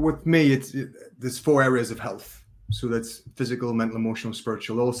 So with me, there's 4 areas of health. So that's physical, mental, emotional,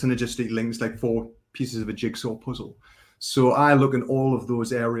 spiritual, all synergistic links, like 4 pieces of a jigsaw puzzle. So I look in all of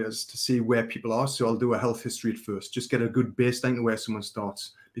those areas to see where people are. So I'll do a health history at first, just get a good baseline to where someone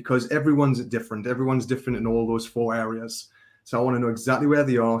starts, because everyone's different. Everyone's different in all those 4 areas. So I want to know exactly where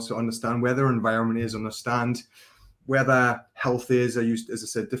they are, so understand where their environment is, understand where their health is. I used, as I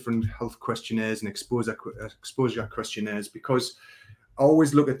said, different health questionnaires and exposure questionnaires, because I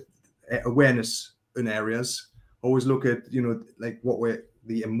always look at awareness in areas. Always look at, you know, like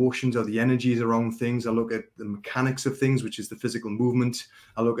the emotions or the energies around things. I look at the mechanics of things, which is the physical movement.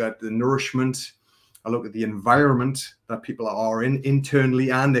 I look at the nourishment. I look at the environment that people are in,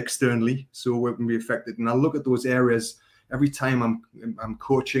 internally and externally, so we can be affected. And I look at those areas every time I'm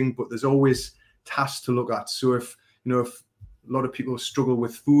coaching, but there's always tasks to look at. So if a lot of people struggle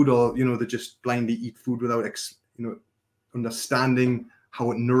with food, or they just blindly eat food without understanding how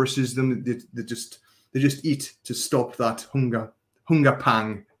it nourishes them, they just eat to stop that hunger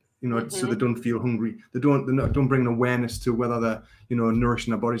pang, so they don't feel hungry. They don't bring an awareness to whether they're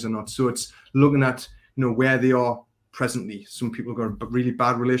nourishing their bodies or not. So it's looking at where they are presently. Some people have got a really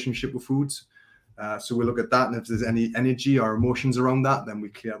bad relationship with foods, so we look at that, and if there's any energy or emotions around that, then we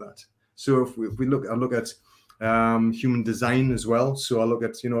clear that. So if we look at human design as well. So I look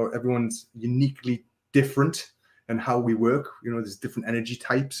at everyone's uniquely different and how we work. There's different energy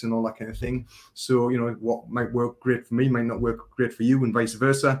types and all that kind of thing. So what might work great for me might not work great for you, and vice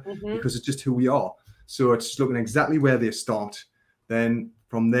versa, because it's just who we are. So it's just looking exactly where they start. Then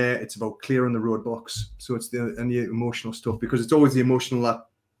from there, it's about clearing the roadblocks. So it's the emotional stuff, because it's always the emotional that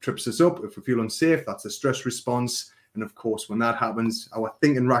trips us up. If we feel unsafe, that's a stress response. And of course, when that happens, our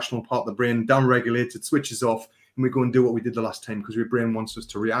thinking rational part of the brain downregulates, it switches off, and we go and do what we did the last time, because your brain wants us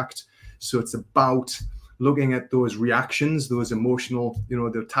to react. So it's about looking at those reactions, those emotional,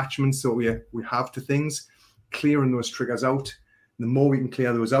 the attachments that we have to things, clearing those triggers out. And the more we can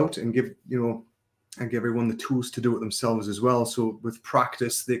clear those out and give everyone the tools to do it themselves as well. So with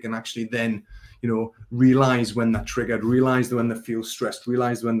practice, they can actually then, realize when they're triggered, realize when they feel stressed,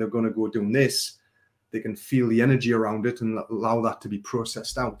 realize when they're going to go doing this. They can feel the energy around it and allow that to be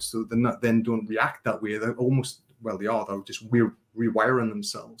processed out. So then don't react that way. They're almost, they're just rewiring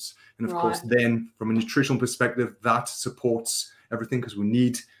themselves. And of course, then from a nutritional perspective, that supports everything, because we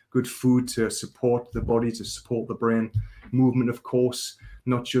need good food to support the body, to support the brain. Movement, of course,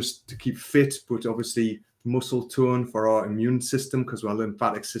 not just to keep fit, but obviously muscle tone for our immune system, because our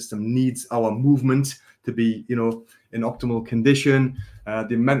lymphatic system needs our movement to be, in optimal condition.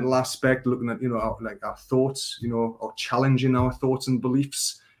 The mental aspect, looking at, our thoughts, or challenging our thoughts and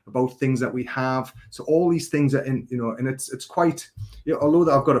beliefs about things that we have. So all these things are in, and it's quite, although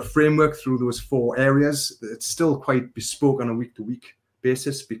that I've got a framework through those 4 areas, it's still quite bespoke on a week-to-week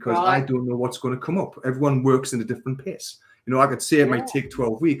basis, because I don't know what's going to come up. Everyone works in a different pace. I could say it might take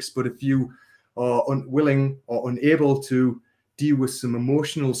 12 weeks, but if you are unwilling or unable to deal with some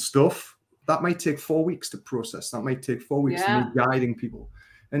emotional stuff, that might take 4 weeks to process. That might take 4 weeks to me guiding people.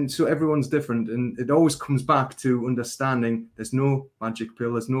 And so everyone's different. And it always comes back to understanding there's no magic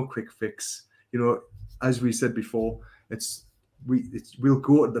pill. There's no quick fix. As we said before, we'll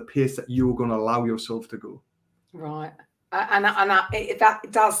go at the pace that you're going to allow yourself to go. Right. And that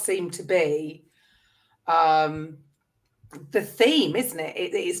does seem to be the theme, isn't it?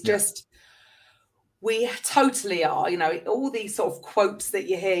 It's just, we totally are, all these sort of quotes that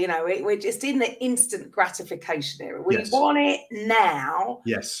you hear, we're just in the instant gratification era. We want it now.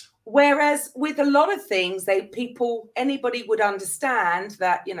 Yes. Whereas with a lot of things, anybody would understand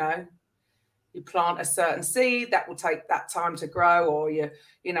that, you plant a certain seed, that will take that time to grow, or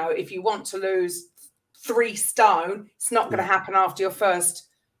if you want to lose 3 stone, it's not going to happen after your first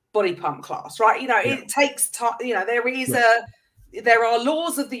body pump class, right? It takes time. There are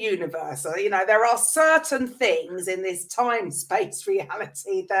laws of the universe. There are certain things in this time-space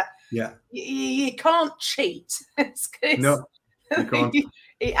reality that you can't cheat. No, you can't.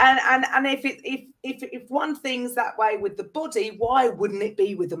 And if one thing's that way with the body, why wouldn't it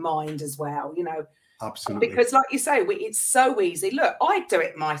be with the mind as well? Absolutely. Because, like you say, it's so easy. Look, I do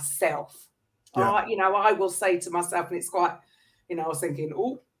it myself. I will say to myself, and it's quite, I was thinking,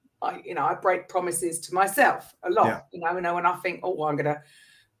 I break promises to myself a lot, and I think, I'm going to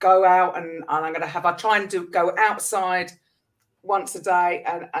go out and I'm going to I try and go outside once a day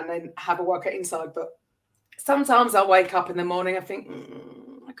and then have a workout inside. But sometimes I wake up in the morning, I think,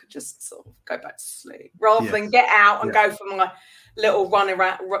 I could just sort of go back to sleep rather than get out and go for my little run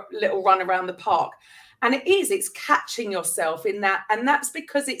around the park. And it's catching yourself in that. And that's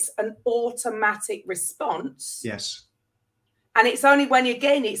because it's an automatic response. Yes. And it's only when,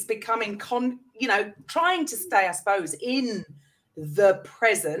 again, it's becoming, trying to stay, I suppose, in the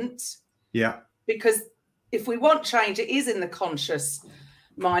present. Yeah. Because if we want change, it is in the conscious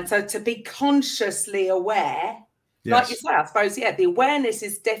mind. So to be consciously aware, like you say, I suppose, the awareness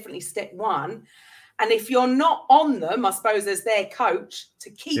is definitely step 1. And if you're not on them, I suppose, as their coach, to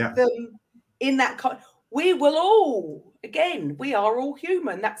keep them in that, we will all, again, we are all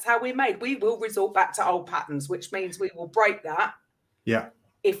human. That's how we're made. We will resort back to old patterns, which means we will break that. Yeah.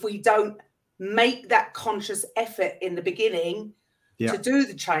 If we don't make that conscious effort in the beginning to do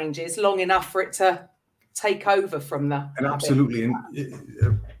the changes long enough for it to take over from the habit. Absolutely. And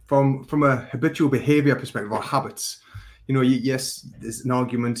from a habitual behavior perspective or habits, you know, yes, there's an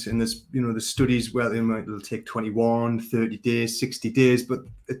argument and there's, you know, the studies where it'll take 21, 30 days, 60 days, but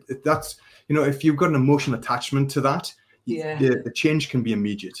that's, you know, if you've got an emotional attachment to that, the change can be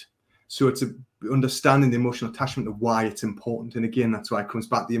immediate. So it's understanding the emotional attachment of why it's important. And again, that's why it comes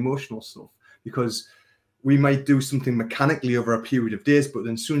back to the emotional stuff, because we might do something mechanically over a period of days, but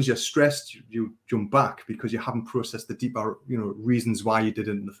then as soon as you're stressed, you jump back because you haven't processed the deeper, you know, reasons why you did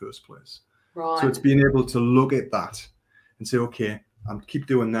it in the first place. Right. So it's being able to look at that and say, okay, I'm keep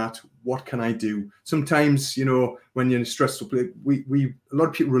doing that. What can I do? Sometimes, you know, when you're in a stressful place, a lot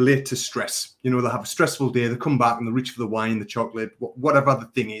of people relate to stress. You know, they have a stressful day, they come back and they reach for the wine, the chocolate, whatever the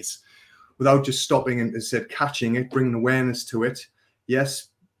thing is, without just stopping and, as I said, catching it, bringing awareness to it. Yes,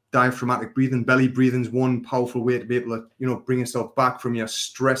 diaphragmatic breathing, belly breathing is one powerful way to be able to, you know, bring yourself back from your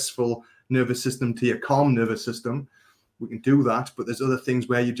stressful nervous system to your calm nervous system. We can do that, but there's other things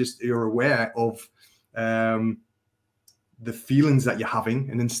where you're aware of the feelings that you're having,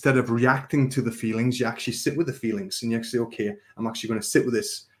 and instead of reacting to the feelings, you actually sit with the feelings and you actually say, okay, I'm actually going to sit with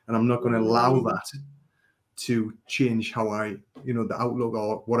this, and I'm not going to allow that to change how I, you know, the outlook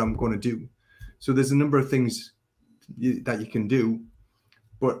or what I'm going to do. So there's a number of things that you can do,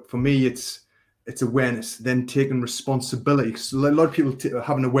 but for me, it's awareness, then taking responsibility. So a lot of people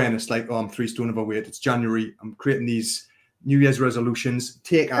have an awareness like, oh, I'm 3 stone overweight, it's January, I'm creating these New Year's resolutions,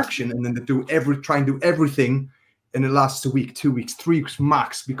 take action, and then they try and do everything. And it lasts a week, 2 weeks, 3 weeks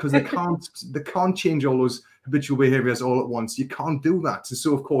max, because they can't change all those habitual behaviors all at once. You can't do that. And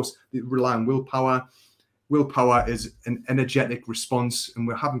so, of course, they rely on willpower. Willpower is an energetic response, and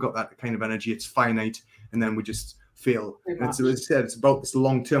we haven't got that kind of energy. It's finite, and then we just fail. And as I said, it's about this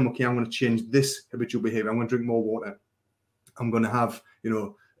long term. Okay, I'm going to change this habitual behavior. I'm going to drink more water. I'm going to have, you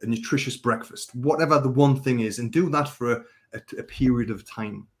know, a nutritious breakfast, whatever the one thing is, and do that for a period of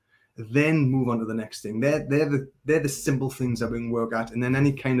time. Then move on to the next thing. They're the simple things that we can work at, and then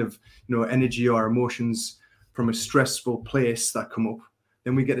any kind of, you know, energy or emotions from a stressful place that come up,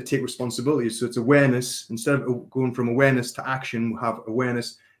 then we get to take responsibility. So it's awareness. Instead of going from awareness to action, we have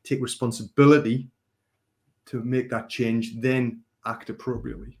awareness, take responsibility to make that change, then act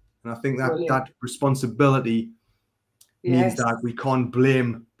appropriately. And I think that responsibility means that we can't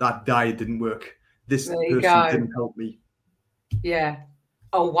blame that diet didn't work. This person didn't help me. Yeah.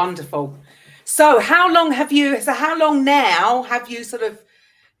 Oh, wonderful. So how long now have you sort of,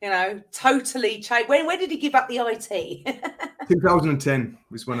 you know, totally changed? When did you give up the IT? 2010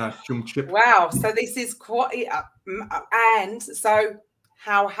 was when I jumped ship. Wow. So this is quite, and so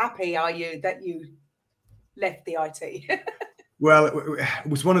how happy are you that you left the IT? Well, it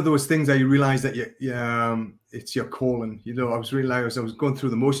was one of those things that you realize that it's your calling. You know, I was going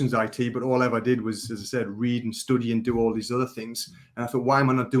through the motions IT, but all I ever did was, as I said, read and study and do all these other things. And I thought, why am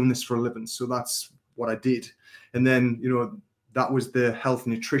I not doing this for a living? So that's what I did. And then, you know, that was the health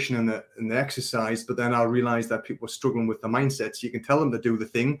and nutrition and the exercise. But then I realized that people were struggling with the mindsets. You can tell them to do the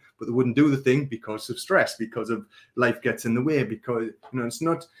thing, but they wouldn't do the thing because of stress, because of life gets in the way, because, you know, it's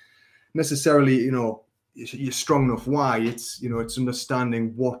not necessarily, you know, you're strong enough why. It's, you know, it's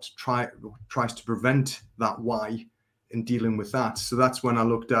understanding what tries to prevent that why and dealing with that. So that's when I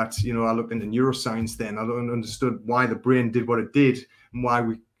looked at, you know, I looked into neuroscience. Then I understood why the brain did what it did and why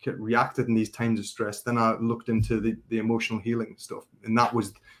we reacted in these times of stress. Then I looked into the emotional healing stuff, and that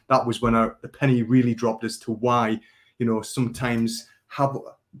was when the penny really dropped as to why, you know, sometimes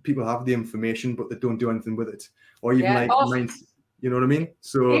people have the information but they don't do anything with it, or even you know what I mean?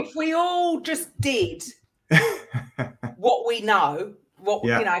 So if we all just did what we know, you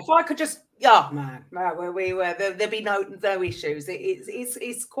know, if I could just, there'd be no issues.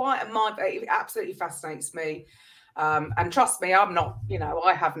 It's quite it absolutely fascinates me. And trust me, I'm not, you know,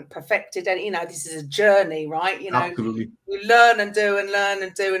 I haven't perfected any, you know, this is a journey, right? You know, absolutely. You learn and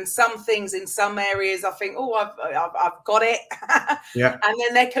do and some things in some areas I think, oh, I've got it. Yeah. And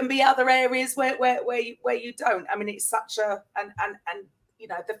then there can be other areas where you don't. I mean, it's such a and you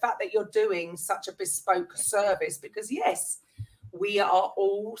know, the fact that you're doing such a bespoke service, because yes, we are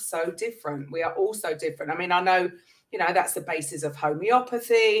all so different. We are all so different. I mean, I know, you know, that's the basis of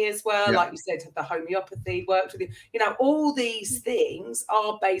homeopathy as well. Yeah. Like you said, the homeopathy worked with you. You know, all these things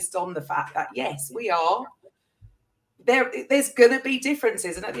are based on the fact that, yes, we are. There's going to be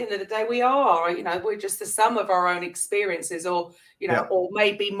differences. And at the end of the day, we are, you know, we're just the sum of our own experiences, or, you know, or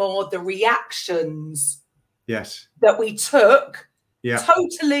maybe more the reactions that we took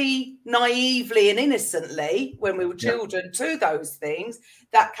totally naively and innocently when we were children to those things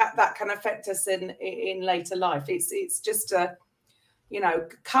that can affect us in later life. It's just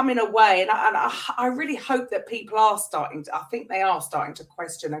coming away. And I really hope that people are starting to, I think they are starting to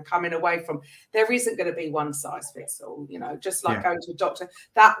question and coming away from, there isn't going to be one size fits all, just like going to a doctor.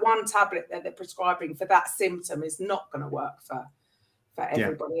 That one tablet that they're prescribing for that symptom is not going to work for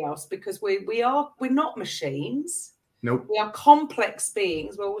everybody else, because we're not machines. Nope. We are complex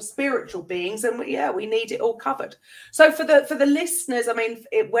beings. We're spiritual beings, and we need it all covered. So for the listeners, I mean,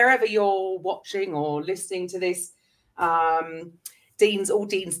 wherever you're watching or listening to this,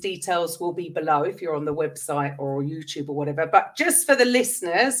 Dean's details will be below if you're on the website or YouTube or whatever. But just for the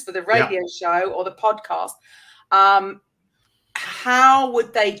listeners, for the radio show or the podcast, how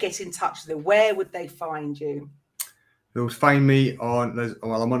would they get in touch with you? Where would they find you? They'll find me on,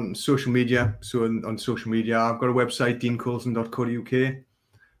 I'm on social media. So on social media, I've got a website, deancolson.co.uk.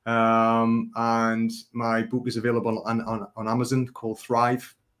 And my book is available on Amazon called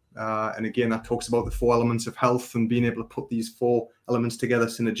Thrive. And again, that talks about the 4 elements of health and being able to put these 4 elements together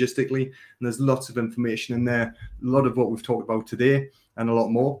synergistically. And there's lots of information in there, a lot of what we've talked about today and a lot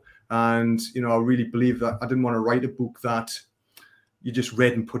more. And, I really believe that I didn't want to write a book that you just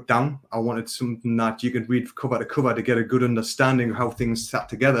read and put down. I wanted something that you could read cover to cover to get a good understanding of how things sat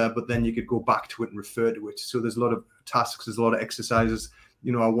together, but then you could go back to it and refer to it. So there's a lot of tasks, there's a lot of exercises.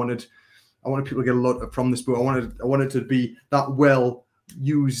 I wanted people to get a lot from this book. I wanted to be that well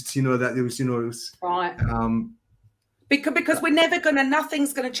used, that it was, right. Because we're never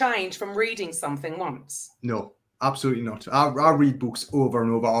nothing's gonna change from reading something once. No, absolutely not. I read books over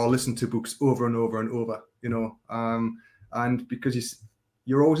and over, or listen to books over and over and over, and because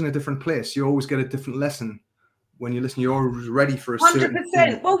you're always in a different place, you always get a different lesson when you listen. You're always ready for a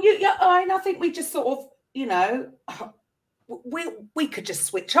 100%. Well, I think we just sort of, we could just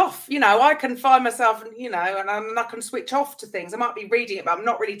switch off. I can find myself, and I can switch off to things. I might be reading it, but I'm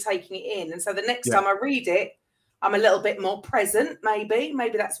not really taking it in. And so the next time I read it, I'm a little bit more present. Maybe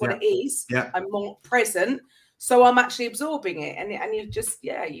that's what it is. Yeah, I'm more present. So I'm actually absorbing it, and you just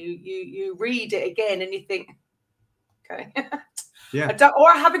you read it again, and you think, okay,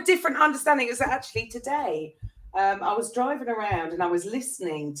 I have a different understanding. Is that actually today I was driving around and I was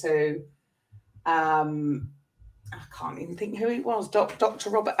listening to I can't even think who it was, Dr.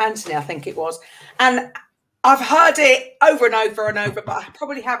 Robert Anthony, I think it was, and I've heard it over and over and over, but I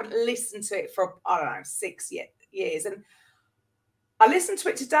probably haven't listened to it for 6 years, and I listened to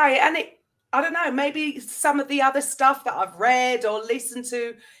it today, and I don't know, maybe some of the other stuff that I've read or listened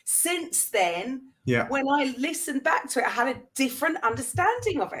to since then, when I listened back to it, I had a different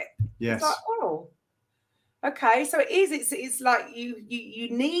understanding of it. Yes. It's like, oh, okay. So it's like you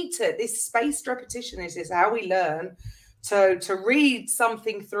need to, this spaced repetition is how we learn to read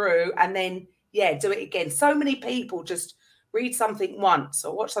something through and then, do it again. So many people just read something once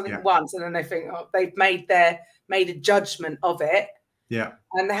or watch something once, and then they think, oh, they've made a judgment of it. Yeah.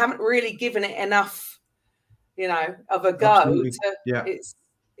 And they haven't really given it enough, of a go. Absolutely.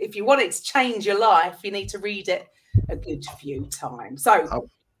 If you want it to change your life, you need to read it a good few times. So,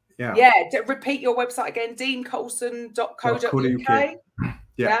 repeat your website again, deancolson.co.uk.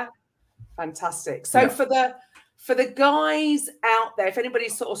 Yeah. Fantastic. So for the guys out there, if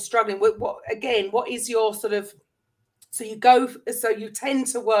anybody's sort of struggling with what is your sort of, so you tend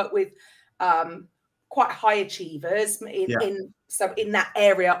to work with quite high achievers in that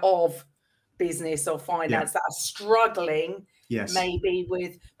area of business or finance that are struggling maybe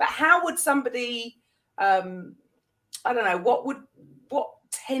with, but how would somebody I don't know, what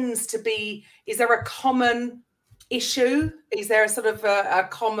tends to be, is there a common issue, is there a sort of a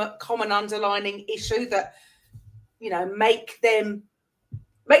common underlining issue that make the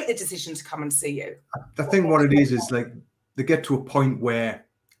decision to come and see you? I think what it is like they get to a point where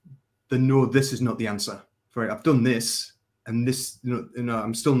they know this is not the answer. Right, I've done this, and this,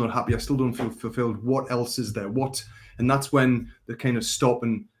 I'm still not happy. I still don't feel fulfilled. What else is there? And that's when they kind of stop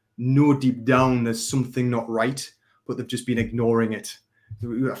and know deep down there's something not right, but they've just been ignoring it.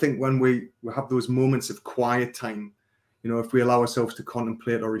 I think when we have those moments of quiet time, if we allow ourselves to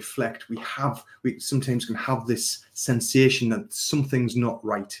contemplate or reflect, we sometimes can have this sensation that something's not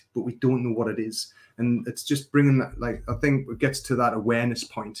right, but we don't know what it is. And it's just bringing that, I think it gets to that awareness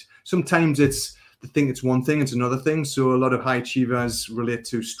point. Sometimes it's one thing, it's another thing. So a lot of high achievers relate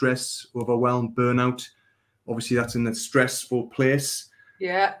to stress, overwhelm, burnout. Obviously, that's in a stressful place.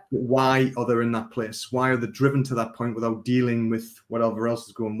 Yeah. But why are they in that place? Why are they driven to that point without dealing with whatever else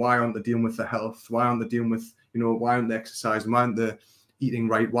is going? Why aren't they dealing with their health? Why aren't they dealing with, why aren't they exercising? Why aren't they eating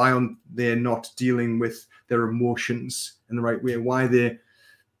right? Why aren't they not dealing with their emotions in the right way? Why are they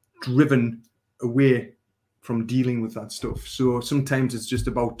driven away from dealing with that stuff. So sometimes it's just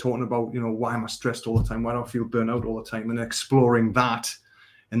about talking about, you know, why am I stressed all the time? Why do I feel burnt out all the time? And exploring that.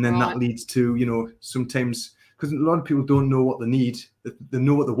 And then that leads to, you know, sometimes, because a lot of people don't know what they need. They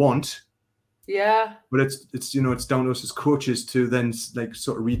know what they want. Yeah. But it's you know, it's down to us as coaches to then like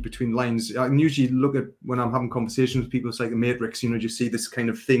sort of read between lines. I can usually look at, when I'm having conversations with people, it's like a matrix, you know, you see this kind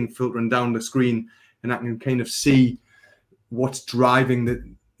of thing filtering down the screen, and I can kind of see what's driving the,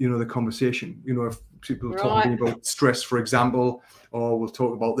 you know, the conversation. You know, if people are talking about stress, for example, or we'll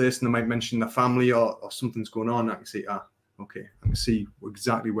talk about this and they might mention the family or something's going on, I can say, okay, I can see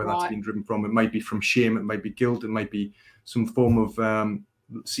exactly where that's been driven from. It might be from shame, it might be guilt, it might be some form of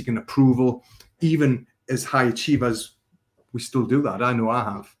seeking approval. Even as high achievers, we still do that. I know I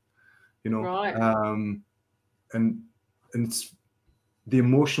have, you know, and it's, the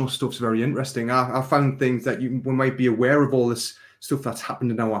emotional stuff's very interesting. I found things that we might be aware of all this stuff that's happened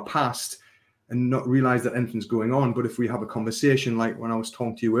in our past and not realize that anything's going on. But if we have a conversation, like when I was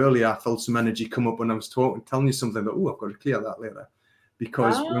talking to you earlier, I felt some energy come up when I was telling you something that, I've got to clear that later.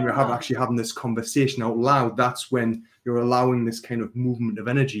 Because when we're actually having this conversation out loud, that's when you're allowing this kind of movement of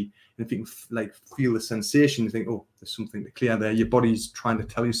energy. And if you can like feel the sensation, you think, there's something to clear there. Your body's trying to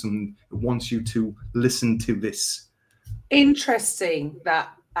tell you something. It wants you to listen to this. Interesting that,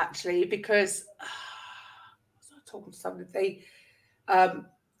 actually, because I was talking to somebody,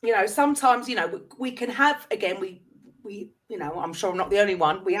 you know, sometimes, you know, we can have, again, we you know, I'm sure I'm not the only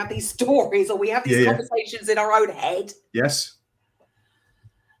one. We have these stories or we have these conversations in our own head. Yes.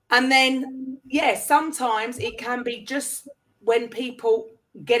 And then, sometimes it can be just when people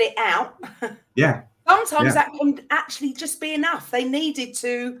get it out. Yeah. Sometimes that can actually just be enough. They needed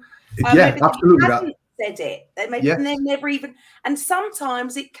to. Maybe absolutely. They hadn't said it. They maybe they never even. And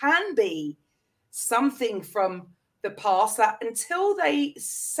sometimes it can be something from the past that until they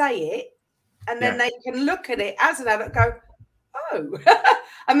say it, and then they can look at it as an adult, go,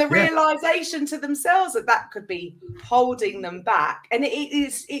 and the realization to themselves that could be holding them back. And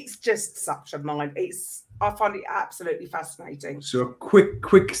it's just such a mind. I find it absolutely fascinating. So a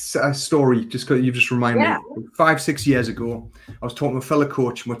quick story, just because you've just reminded me. 5-6 years ago, I was talking to a fellow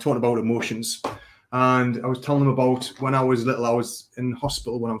coach, and we're talking about emotions. And I was telling him about when I was little, I was in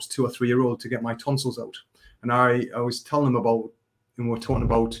hospital when I was 2 or 3 years old to get my tonsils out. And I was telling him about, and we're talking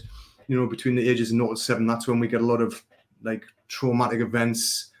about, you know, between the ages of 0 to 7, that's when we get a lot of like traumatic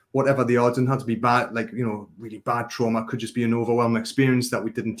events, whatever the odds, and had to be bad, like, you know, really bad trauma, could just be an overwhelming experience that we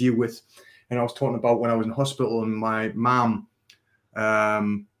didn't deal with. And I was talking about when I was in hospital and my mom,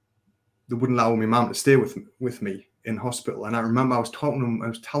 they wouldn't allow my mom to stay with me in hospital. And I remember I was telling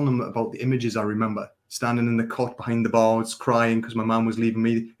them about the images I remember, standing in the cot behind the bars, crying because my mom was leaving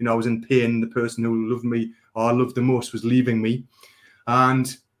me. You know, I was in pain. The person who loved me or I loved the most was leaving me.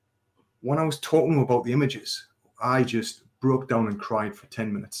 And when I was talking about the images, I just broke down and cried for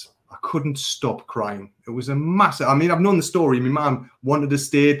 10 minutes. I couldn't stop crying. It was a massive, I mean, I've known the story. My mom wanted to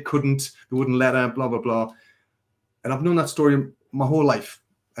stay, couldn't, they wouldn't let her, blah, blah, blah. And I've known that story my whole life.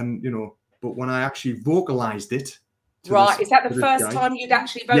 And, you know, but when I actually vocalized it. Is that the first time you'd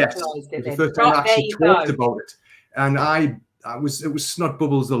actually vocalized it? The first time I actually talked about it. And it was snot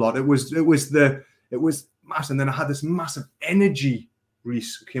bubbles a lot. It was massive. And then I had this massive energy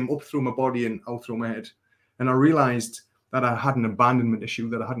release came up through my body and out through my head. And I realized that I had an abandonment issue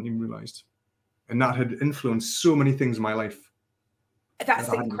that I hadn't even realized. And that had influenced so many things in my life. That's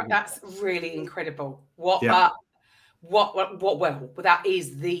really incredible. That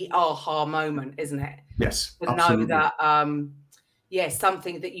is the aha moment, isn't it? Yes, to absolutely. know that,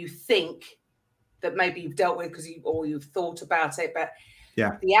 something that you think that maybe you've dealt with because you've thought about it, but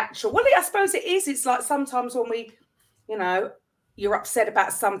the actual, I suppose it is. It's like sometimes when we, you know, you're upset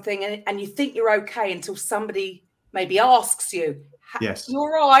about something and you think you're okay until somebody maybe asks you, yes,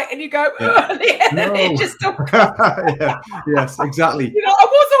 you're right, and you go, no. It just yes, exactly. You know, I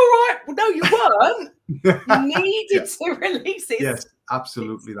was all right. Well, no, you weren't. You needed to release it. Yes,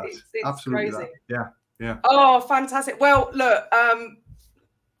 absolutely. It's absolutely crazy. That. Yeah. Oh, fantastic. Well, look,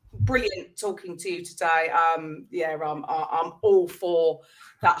 brilliant talking to you today. I'm all for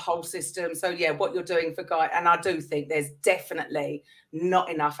that whole system. So what you're doing for guys, and I do think there's definitely not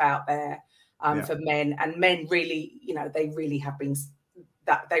enough out there for men, and men really, you know, they really have been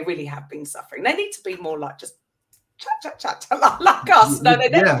suffering. They need to be more like just chat like us. No, they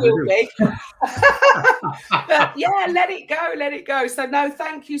never will be. But let it go. So no,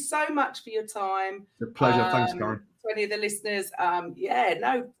 thank you so much for your time. It's a pleasure. Thanks, Karen. To any of the listeners,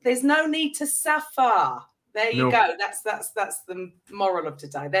 there's no need to suffer. There you go. That's the moral of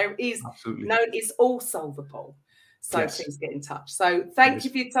today. There is it's all solvable. So please get in touch. So thank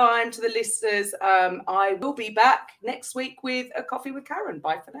you for your time. To the listeners, I will be back next week with a Coffee with Karen.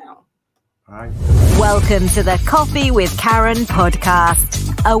 Bye for now. Bye. Welcome to the Coffee with Karen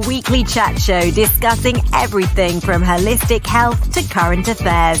podcast, a weekly chat show discussing everything from holistic health to current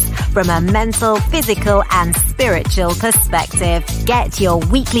affairs from a mental, physical and spiritual perspective. Get your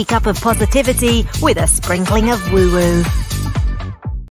weekly cup of positivity with a sprinkling of woo-woo.